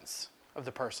essence of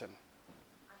the person?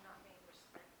 I'm not being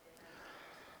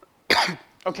respected.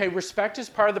 Okay, respect is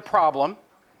part of the problem.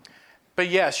 But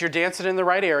yes, you're dancing in the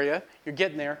right area. You're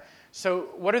getting there. So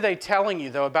what are they telling you,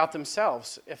 though, about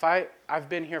themselves? If I've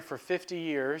been here for 50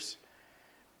 years.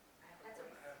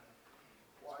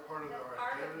 Part of our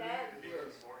Part of identity.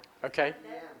 them. Okay.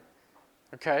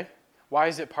 Okay. Why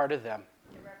is it part of them?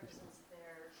 It represents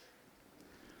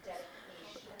their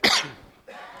dedication.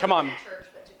 Come on. Not to church,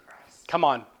 but to Christ. Come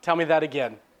on. Tell me that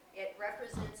again. It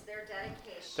represents their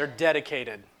dedication. They're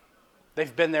dedicated.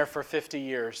 They've been there for 50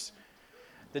 years.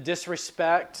 The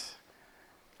disrespect,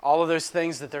 all of those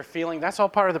things that they're feeling, that's all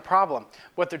part of the problem.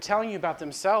 What they're telling you about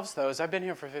themselves, though, is I've been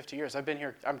here for 50 years. I've been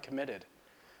here. I'm committed.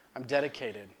 I'm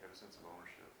dedicated.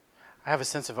 I have a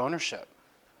sense of ownership.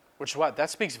 Which what? That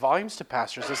speaks volumes to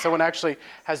pastors. If someone actually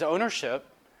has ownership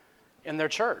in their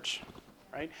church,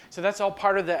 right? So that's all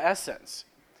part of the essence.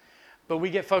 But we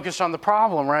get focused on the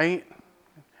problem, right?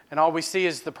 And all we see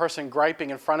is the person griping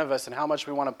in front of us and how much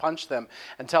we want to punch them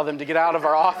and tell them to get out of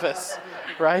our office,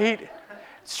 right?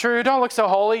 It's true. Don't look so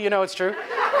holy. You know it's true.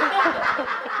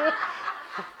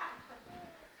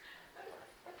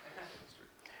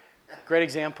 Great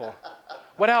example.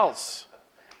 What else?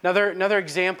 Another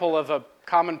example of a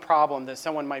common problem that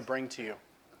someone might bring to you.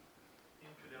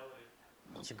 Infidelity.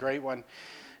 It's a great one.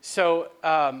 So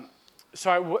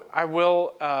I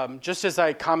will, just as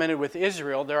I commented with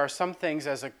Israel, there are some things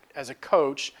as a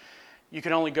coach you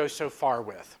can only go so far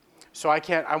with. So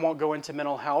I won't go into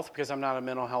mental health because I'm not a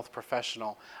mental health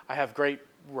professional. I have great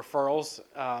referrals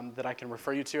that I can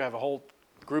refer you to. I have a whole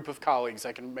group of colleagues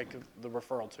I can make the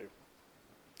referral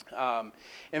to.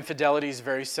 Infidelity is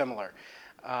very similar.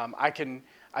 I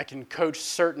can coach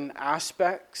certain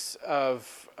aspects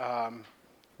of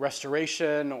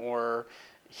restoration or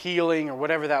healing or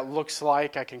whatever that looks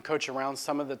like. I can coach around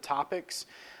some of the topics,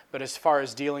 but as far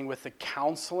as dealing with the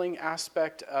counseling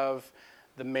aspect of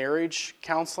the marriage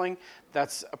counseling,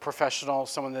 that's a professional,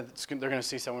 they're going to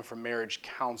see someone from marriage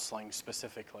counseling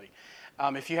specifically.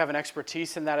 If you have an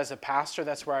expertise in that as a pastor,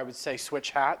 that's where I would say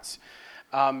switch hats.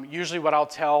 Usually what I'll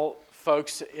tell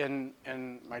folks in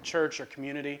my church or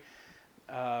community,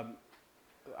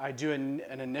 I do an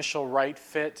initial right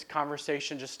fit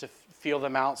conversation just to feel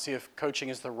them out, see if coaching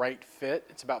is the right fit.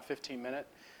 It's about a 15-minute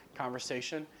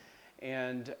conversation.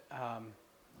 And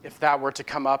if that were to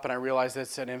come up and I realize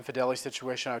it's an infidelity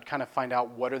situation, I would kind of find out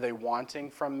what are they wanting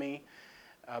from me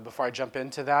before I jump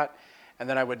into that. And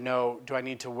then I would know, do I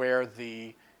need to wear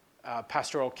the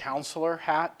pastoral counselor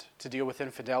hat to deal with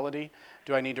infidelity?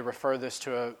 Do I need to refer this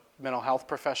to a mental health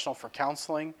professional for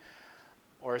counseling?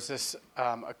 Or is this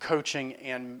a coaching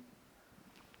and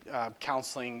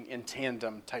counseling in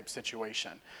tandem type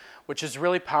situation? Which is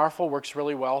really powerful, works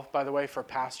really well, by the way, for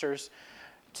pastors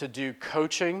to do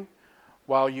coaching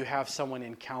while you have someone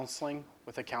in counseling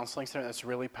with a counseling center. That's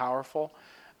really powerful.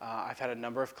 I've had a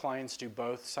number of clients do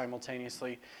both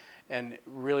simultaneously. And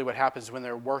really what happens when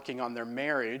they're working on their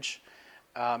marriage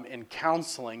in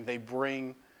counseling, they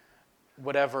bring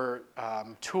whatever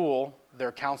tool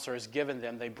their counselor has given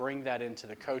them, they bring that into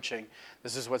the coaching.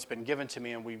 This is what's been given to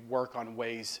me, and we work on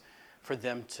ways for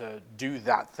them to do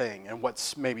that thing and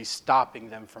what's maybe stopping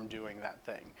them from doing that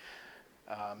thing.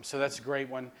 So that's a great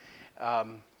one.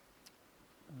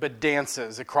 But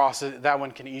dances, that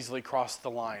one can easily cross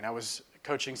the line. I was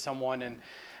coaching someone, and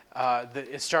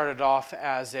it started off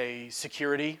as a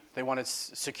security. They wanted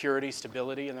security,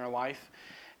 stability in their life.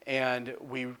 And it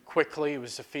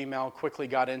was a female, quickly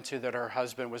got into that her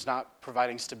husband was not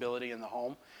providing stability in the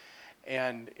home.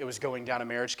 And it was going down a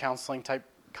marriage counseling type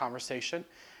conversation.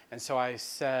 And so I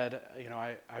said,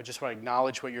 I just want to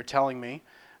acknowledge what you're telling me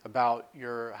about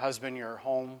your husband, your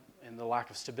home, and the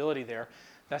lack of stability there.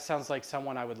 That sounds like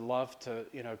someone I would love to,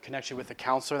 connect you with a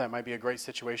counselor. That might be a great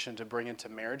situation to bring into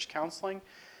marriage counseling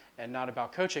and not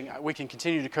about coaching. We can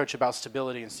continue to coach about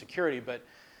stability and security, but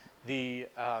the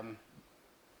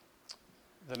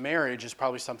marriage is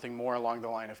probably something more along the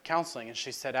line of counseling. And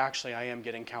she said, actually, I am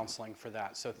getting counseling for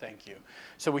that, so thank you.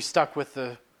 So we stuck with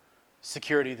the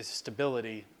security, the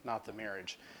stability, not the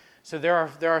marriage. So there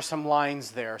are some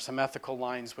lines there, some ethical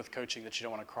lines with coaching that you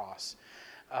don't want to cross.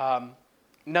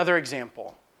 Another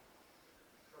example.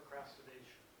 Procrastination.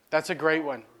 That's a great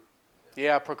one.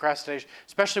 Yeah, procrastination,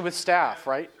 especially with staff,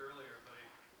 right? Earlier, but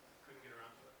I couldn't get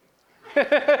around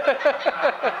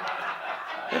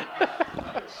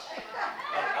to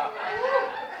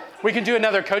it. We can do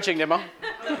another coaching demo.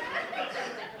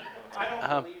 I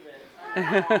don't believe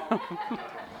it.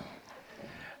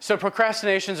 So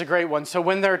procrastination is a great one. So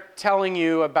when they're telling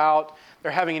you about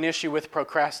they're having an issue with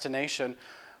procrastination,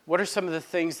 what are some of the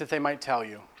things that they might tell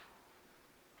you?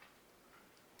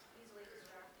 Easily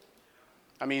distracted.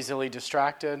 I'm easily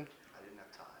distracted. I didn't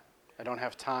have time. I don't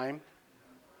have time.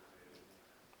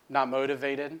 Not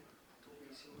motivated.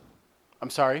 I'm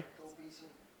sorry?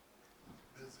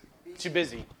 Busy. Too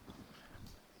busy.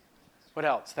 What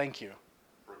else? Thank you.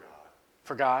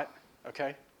 Forgot.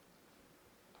 Okay.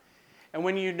 And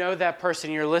when you know that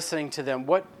person, you're listening to them,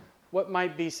 what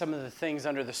might be some of the things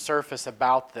under the surface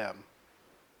about them?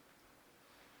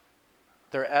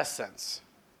 Their essence.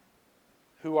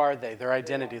 Who are they? Their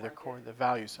identity, their core, their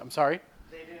values. I'm sorry?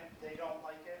 They don't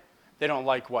like it. They don't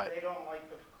like what? They don't like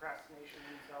the procrastination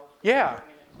themselves. Yeah.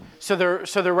 So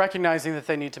they're recognizing that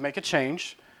they need to make a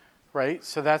change, right?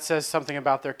 So that says something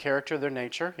about their character, their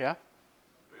nature, yeah?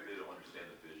 Maybe they don't understand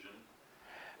the vision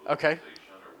Okay. or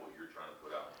what you're trying to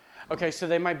put out. Okay, so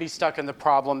they might be stuck in the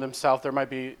problem themselves. There might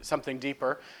be something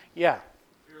deeper. Yeah.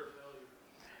 Fear of failure.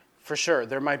 For sure.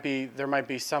 There might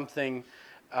be something,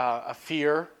 a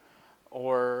fear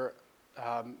or, Lack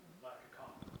of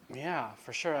confidence. yeah,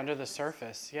 for sure, under the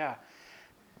surface. Yeah.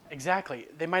 Exactly.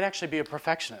 They might actually be a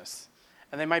perfectionist,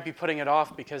 and they might be putting it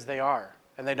off because they are,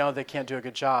 and they know they can't do a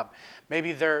good job.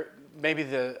 Maybe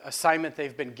the assignment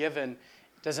they've been given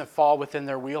doesn't fall within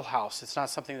their wheelhouse. It's not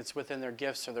something that's within their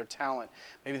gifts or their talent.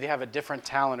 Maybe they have a different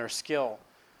talent or skill.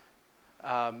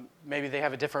 Maybe they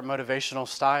have a different motivational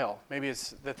style. Maybe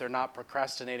it's that they're not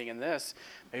procrastinating in this.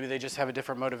 Maybe they just have a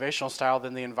different motivational style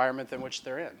than the environment in which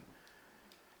they're in.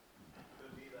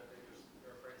 Could be that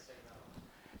they're afraid to say no.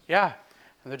 Yeah,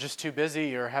 and they're just too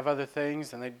busy or have other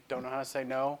things and they don't know how to say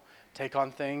no, take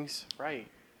on things. Right.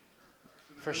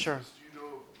 For sure. Do you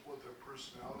know what their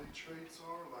personality traits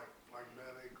are, like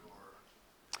magnetic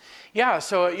or? Yeah,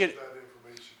 so That information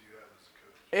do you have as a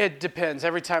coach? it depends.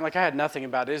 Every time, like I had nothing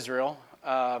about Israel.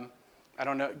 I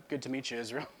don't know. Good to meet you,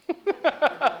 Israel.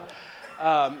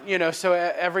 So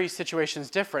every situation is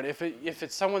different. If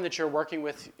it's someone that you're working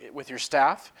with your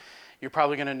staff, you're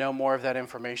probably going to know more of that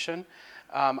information.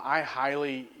 I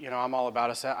highly, I'm all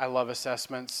about I love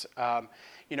assessments.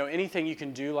 Anything you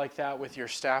can do like that with your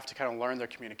staff to kind of learn their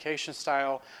communication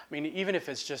style. I mean, even if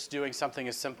it's just doing something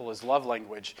as simple as love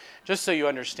language, just so you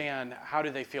understand how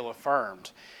do they feel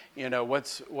affirmed.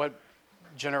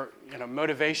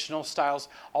 Motivational styles.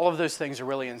 All of those things are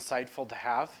really insightful to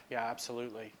have. Yeah,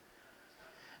 absolutely.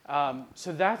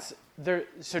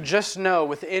 So just know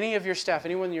with any of your staff,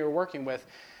 anyone you're working with,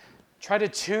 try to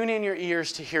tune in your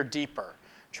ears to hear deeper.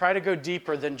 Try to go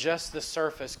deeper than just the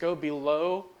surface. Go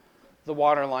below the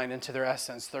waterline into their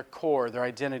essence, their core, their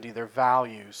identity, their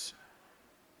values.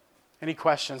 Any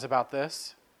questions about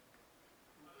this?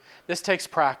 This takes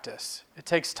practice. It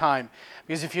takes time.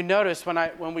 Because if you notice,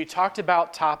 when we talked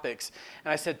about topics,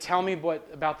 and I said, tell me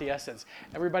about the essence,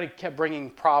 everybody kept bringing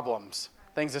problems,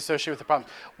 things associated with the problem.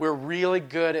 We're really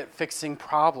good at fixing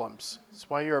problems. That's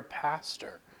why you're a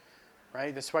pastor,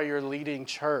 right? That's why you're leading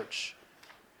church,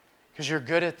 because you're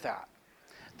good at that.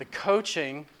 The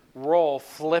coaching role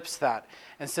flips that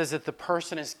and says that the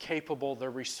person is capable,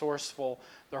 they're resourceful,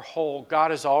 they're whole.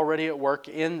 God is already at work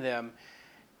in them,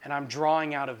 and I'm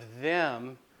drawing out of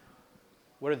them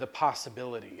what are the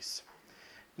possibilities.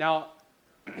 Now,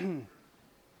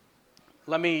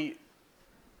 let me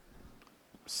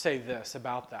say this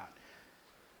about that.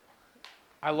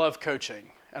 I love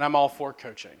coaching, and I'm all for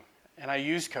coaching, and I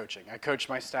use coaching. I coach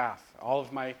my staff. All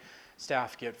of my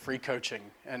staff get free coaching,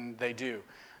 and they do.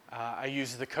 I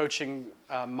use the coaching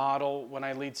model when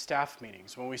I lead staff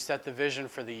meetings, when we set the vision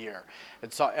for the year.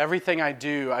 Everything I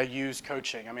do, I use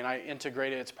coaching. I mean, I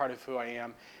integrate it. It's part of who I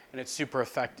am, and it's super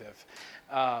effective.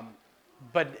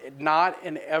 But not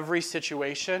in every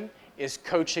situation is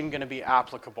coaching going to be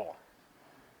applicable.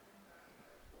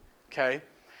 Okay?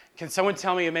 Can someone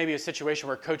tell me maybe a situation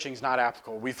where coaching is not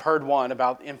applicable? We've heard one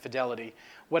about infidelity.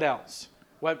 What else?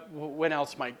 When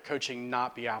else might coaching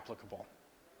not be applicable?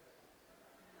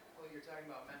 talking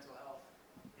about mental health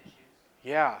issues.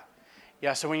 Yeah.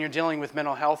 Yeah, so when you're dealing with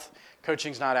mental health,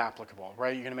 coaching's not applicable,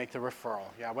 right? You're going to make the referral.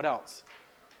 Yeah, what else?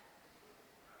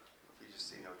 You just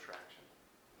see no traction.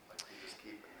 Like you just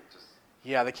keep, and it just,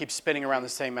 Yeah, they keep spinning around the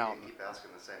same mountain. you keep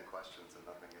asking the same questions and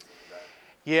nothing gets any better.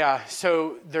 Yeah,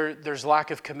 so there's lack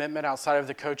of commitment outside of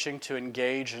the coaching to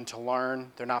engage and to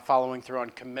learn. They're not following through on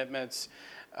commitments.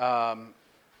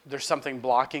 There's something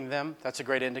blocking them. That's a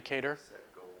great indicator.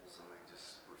 Set goals and they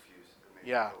just refuse to make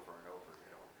Yeah. it over and over,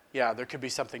 you know. Yeah, there could be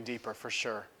something deeper for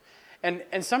sure. And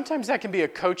sometimes that can be a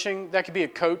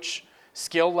coach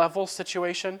skill level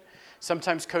situation.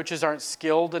 Sometimes coaches aren't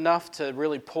skilled enough to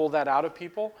really pull that out of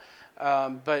people.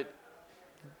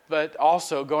 But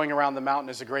also going around the mountain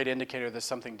is a great indicator that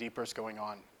something deeper is going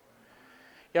on.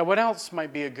 Yeah, what else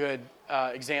might be a good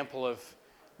example of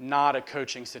not a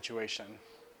coaching situation?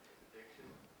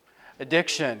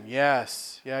 Addiction,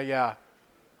 yes. Yeah.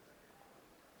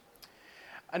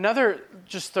 Another,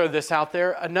 just throw this out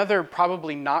there, another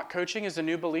probably not coaching is a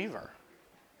new believer.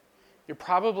 You're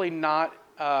probably not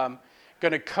going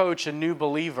to coach a new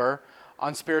believer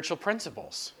on spiritual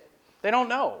principles. They don't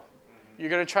know. You're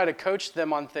going to try to coach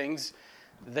them on things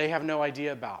they have no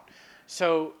idea about.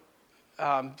 So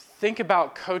think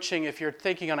about coaching if you're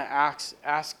thinking on an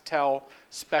ask-tell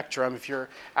spectrum. If you're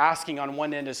asking on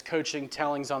one end is coaching,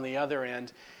 telling's on the other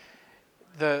end.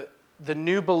 The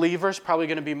new believer's probably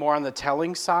going to be more on the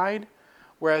telling side,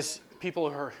 whereas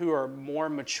people who are more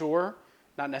mature,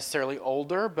 not necessarily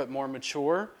older, but more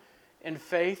mature in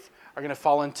faith, are going to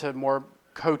fall into more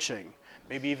coaching,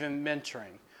 maybe even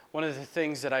mentoring. One of the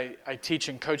things that I teach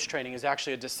in coach training is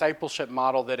actually a discipleship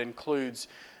model that includes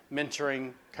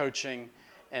mentoring, coaching,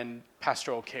 and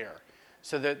pastoral care.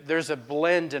 So that there's a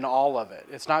blend in all of it.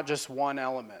 It's not just one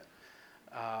element.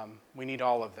 We need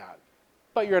all of that.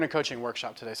 But you're in a coaching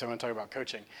workshop today, so I'm going to talk about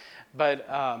coaching. But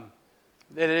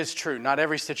it is true. Not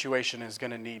every situation is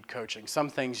going to need coaching. Some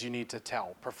things you need to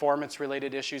tell.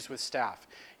 Performance-related issues with staff,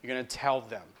 you're going to tell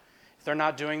them. If they're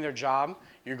not doing their job,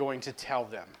 you're going to tell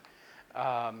them.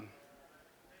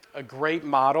 A great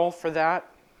model for that,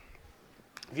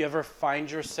 if you ever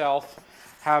find yourself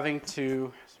having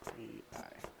to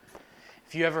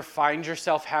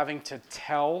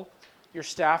tell your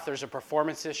staff there's a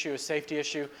performance issue, a safety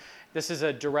issue, this is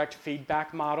a direct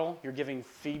feedback model. You're giving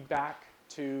feedback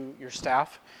to your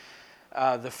staff.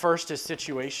 The first is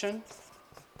situation.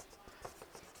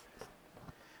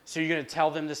 So you're going to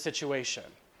tell them the situation.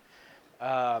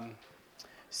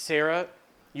 Sarah,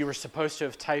 you were supposed to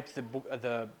have typed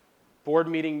the board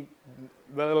meeting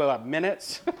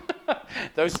minutes.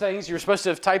 Those things. You were supposed to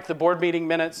have typed the board meeting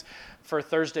minutes for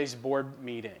Thursday's board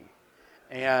meeting.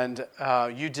 And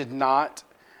you did not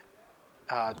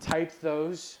type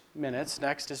those minutes.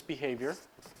 Next is behavior.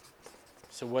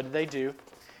 So what did they do?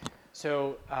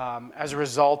 So as a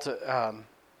result,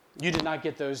 you did not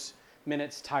get those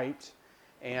minutes typed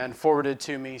and forwarded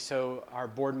to me, so our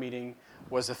board meeting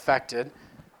was affected.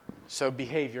 So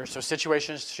behavior. So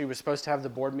situations, she was supposed to have the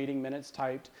board meeting minutes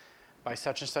typed by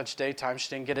such and such day, time. She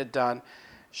didn't get it done.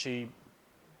 She,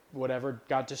 whatever,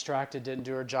 got distracted, didn't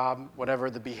do her job, whatever,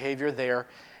 the behavior there.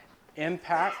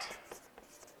 Impact.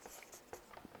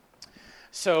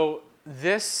 So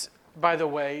this, by the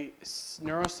way,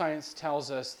 neuroscience tells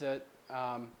us that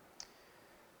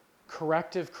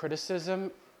corrective criticism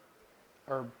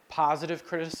or positive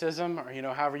criticism, or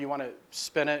however you want to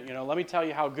spin it, let me tell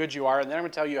you how good you are, and then I'm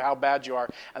going to tell you how bad you are,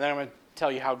 and then I'm going to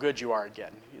tell you how good you are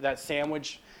again. That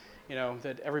sandwich,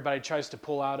 that everybody tries to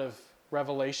pull out of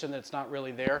Revelation that's not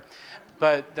really there,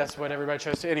 but that's what everybody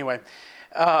tries to. Anyway,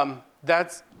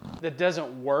 that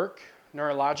doesn't work.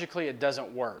 Neurologically, it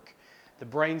doesn't work. The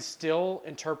brain still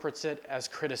interprets it as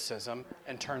criticism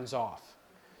and turns off.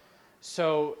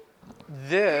 So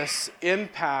this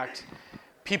impact,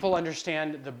 people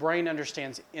understand, the brain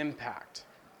understands impact.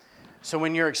 So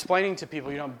when you're explaining to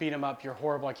people, you don't beat them up, you're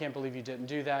horrible, I can't believe you didn't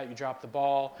do that, you dropped the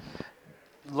ball.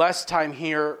 Less time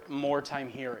here, more time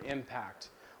here, impact.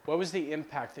 What was the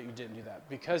impact that you didn't do that?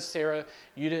 Because, Sarah,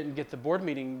 you didn't get the board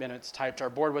meeting minutes typed,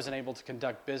 our board wasn't able to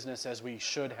conduct business as we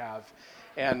should have.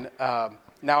 And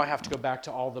now I have to go back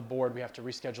to all the board, we have to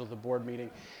reschedule the board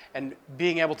meeting. And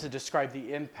being able to describe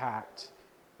the impact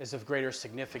is of greater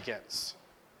significance.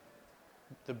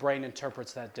 The brain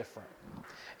interprets that different.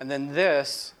 And then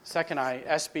this, second I,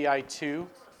 SBI2,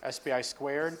 SBI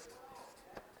squared.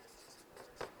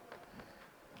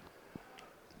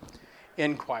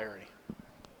 Inquiry.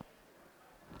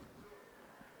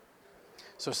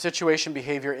 So situation,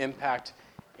 behavior, impact,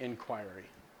 inquiry.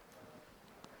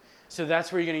 So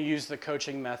that's where you're going to use the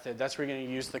coaching method. That's where you're going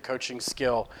to use the coaching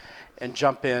skill and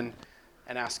jump in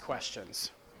and ask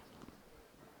questions.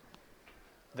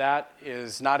 That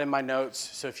is not in my notes,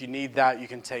 so if you need that, you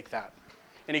can take that.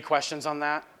 Any questions on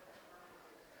that?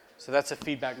 So that's a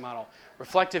feedback model.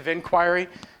 Reflective inquiry,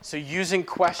 so using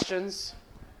questions.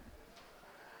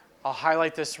 I'll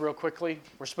highlight this real quickly.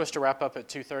 We're supposed to wrap up at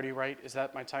 2:30, right? Is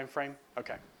that my time frame?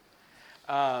 Okay.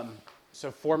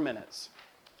 So 4 minutes.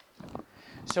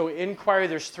 So inquiry,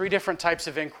 there's 3 different types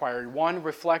of inquiry. One,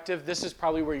 reflective. This is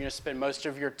probably where you're going to spend most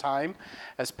of your time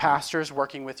as pastors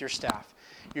working with your staff.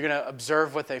 You're going to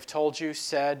observe what they've told you,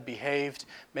 said, behaved,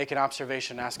 make an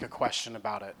observation, ask a question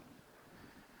about it.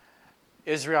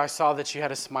 Israel, I saw that you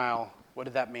had a smile. What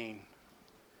did that mean?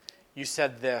 You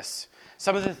said this.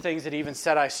 Some of the things that he even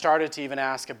said, I started to even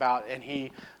ask about, and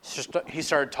he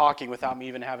started talking without me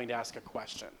even having to ask a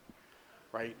question,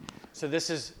 right? So this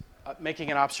is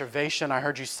making an observation. I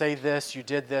heard you say this, you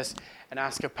did this, and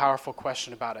ask a powerful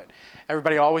question about it.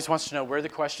 Everybody always wants to know where the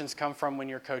questions come from when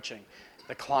you're coaching.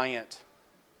 The client.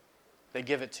 They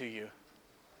give it to you.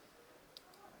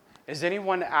 Is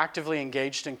anyone actively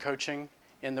engaged in coaching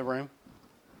in the room?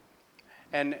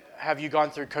 And have you gone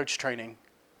through coach training?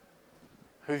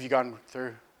 Who have you gone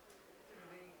through?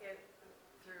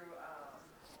 Through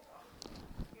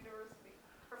university,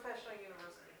 professional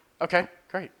university. Okay,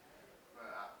 great.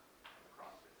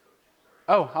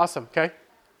 Oh, awesome. Okay.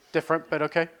 Different, but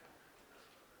okay.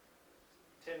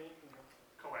 Tim, you can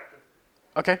go. Collective.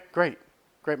 Okay, great.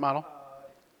 Great model.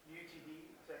 UTD,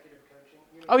 executive coaching.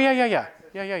 Oh,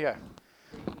 yeah.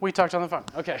 We talked on the phone.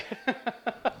 Okay.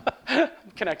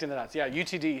 Connecting the dots. Yeah,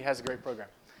 UTD has a great program.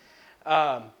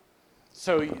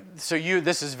 So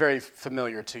this is very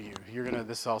familiar to you.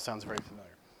 This all sounds very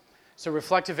familiar. So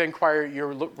reflective inquiry,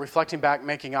 you're reflecting back,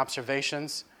 making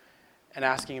observations, and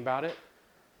asking about it.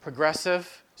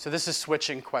 Progressive, so this is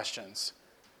switching questions.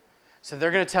 So they're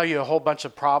going to tell you a whole bunch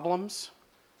of problems.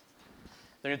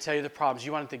 They're going to tell you the problems.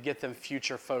 You want to get them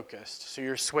future focused. So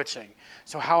you're switching.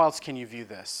 So how else can you view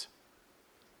this?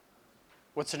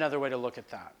 What's another way to look at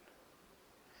that?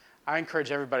 I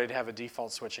encourage everybody to have a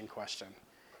default switching question,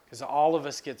 because all of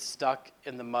us get stuck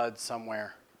in the mud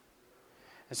somewhere.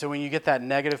 And so when you get that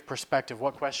negative perspective,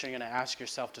 what question are you going to ask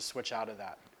yourself to switch out of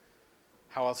that?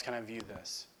 How else can I view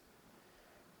this?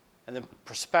 And the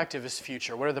perspective is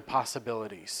future. What are the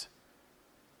possibilities?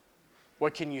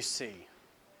 What can you see?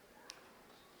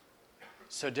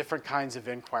 So different kinds of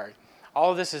inquiry.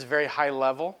 All of this is very high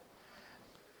level.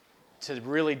 To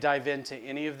really dive into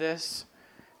any of this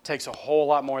takes a whole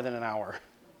lot more than an hour.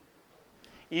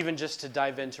 Even just to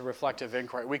dive into reflective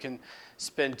inquiry, we can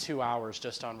spend 2 hours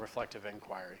just on reflective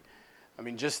inquiry. I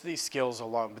mean, just these skills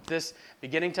alone. But this,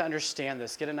 beginning to understand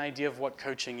this, get an idea of what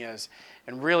coaching is.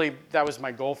 And really, that was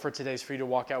my goal for today, is for you to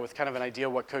walk out with kind of an idea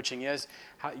of what coaching is.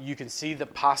 How you can see the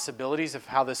possibilities of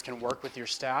how this can work with your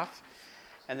staff.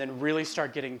 And then really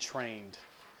start getting trained.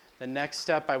 The next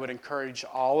step I would encourage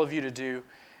all of you to do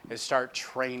is start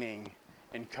training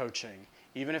in coaching.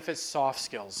 Even if it's soft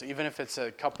skills, even if it's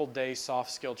a couple day soft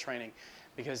skill training.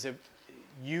 Because if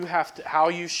you have to, how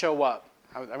you show up,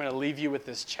 I'm going to leave you with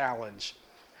this challenge.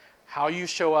 How you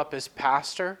show up as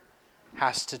pastor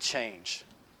has to change.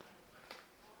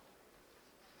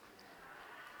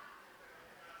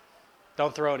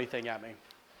 Don't throw anything at me.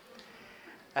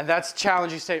 And that's a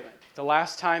challenging statement. The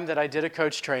last time that I did a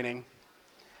coach training,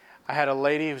 I had a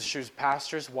lady, she was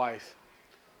pastor's wife,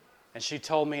 and she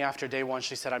told me after day 1,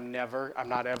 she said, I'm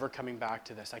not ever coming back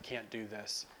to this. I can't do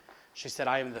this. She said,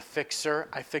 I am the fixer.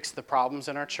 I fix the problems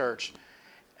in our church,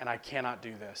 and I cannot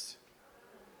do this.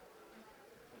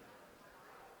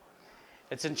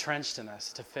 It's entrenched in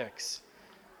us to fix.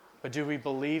 But do we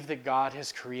believe that God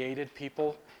has created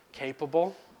people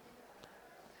capable?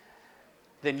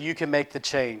 Then you can make the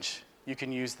change. You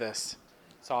can use this.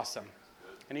 It's awesome.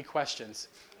 Any questions?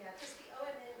 Yeah, does the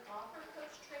OMN offer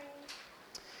coach training?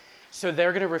 So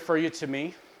they're going to refer you to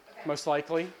me, Okay. most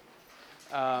likely.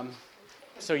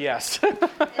 So yes. I've been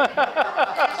through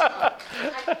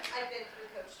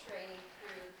coach training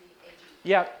through the AG.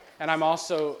 Yeah, and I'm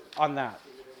also on that.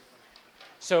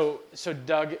 So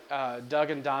Doug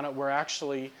and Donna, we're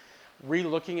actually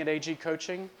re-looking at AG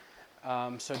coaching.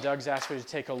 So Doug's asked me to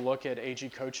take a look at AG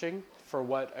coaching for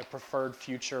what a preferred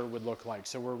future would look like.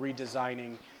 So we're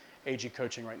redesigning AG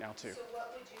coaching right now too. So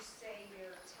what would you say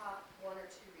your top 1 or 2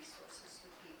 resources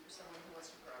would be for someone who wants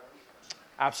to grow in coaching?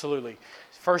 Absolutely.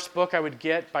 First book I would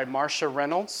get by Marsha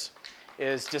Reynolds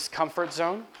is Discomfort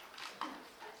Zone.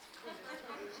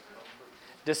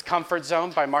 Discomfort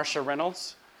Zone by Marsha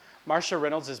Reynolds. Marsha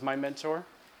Reynolds is my mentor.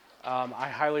 I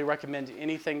highly recommend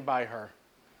anything by her.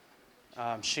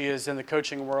 She is in the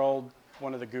coaching world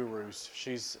one of the gurus.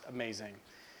 She's amazing.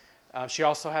 She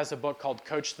also has a book called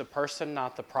Coach the Person,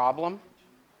 Not the Problem.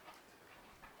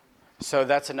 So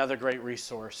that's another great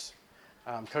resource.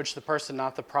 Coach the person,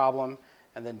 not the problem,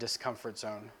 and then discomfort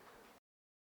zone.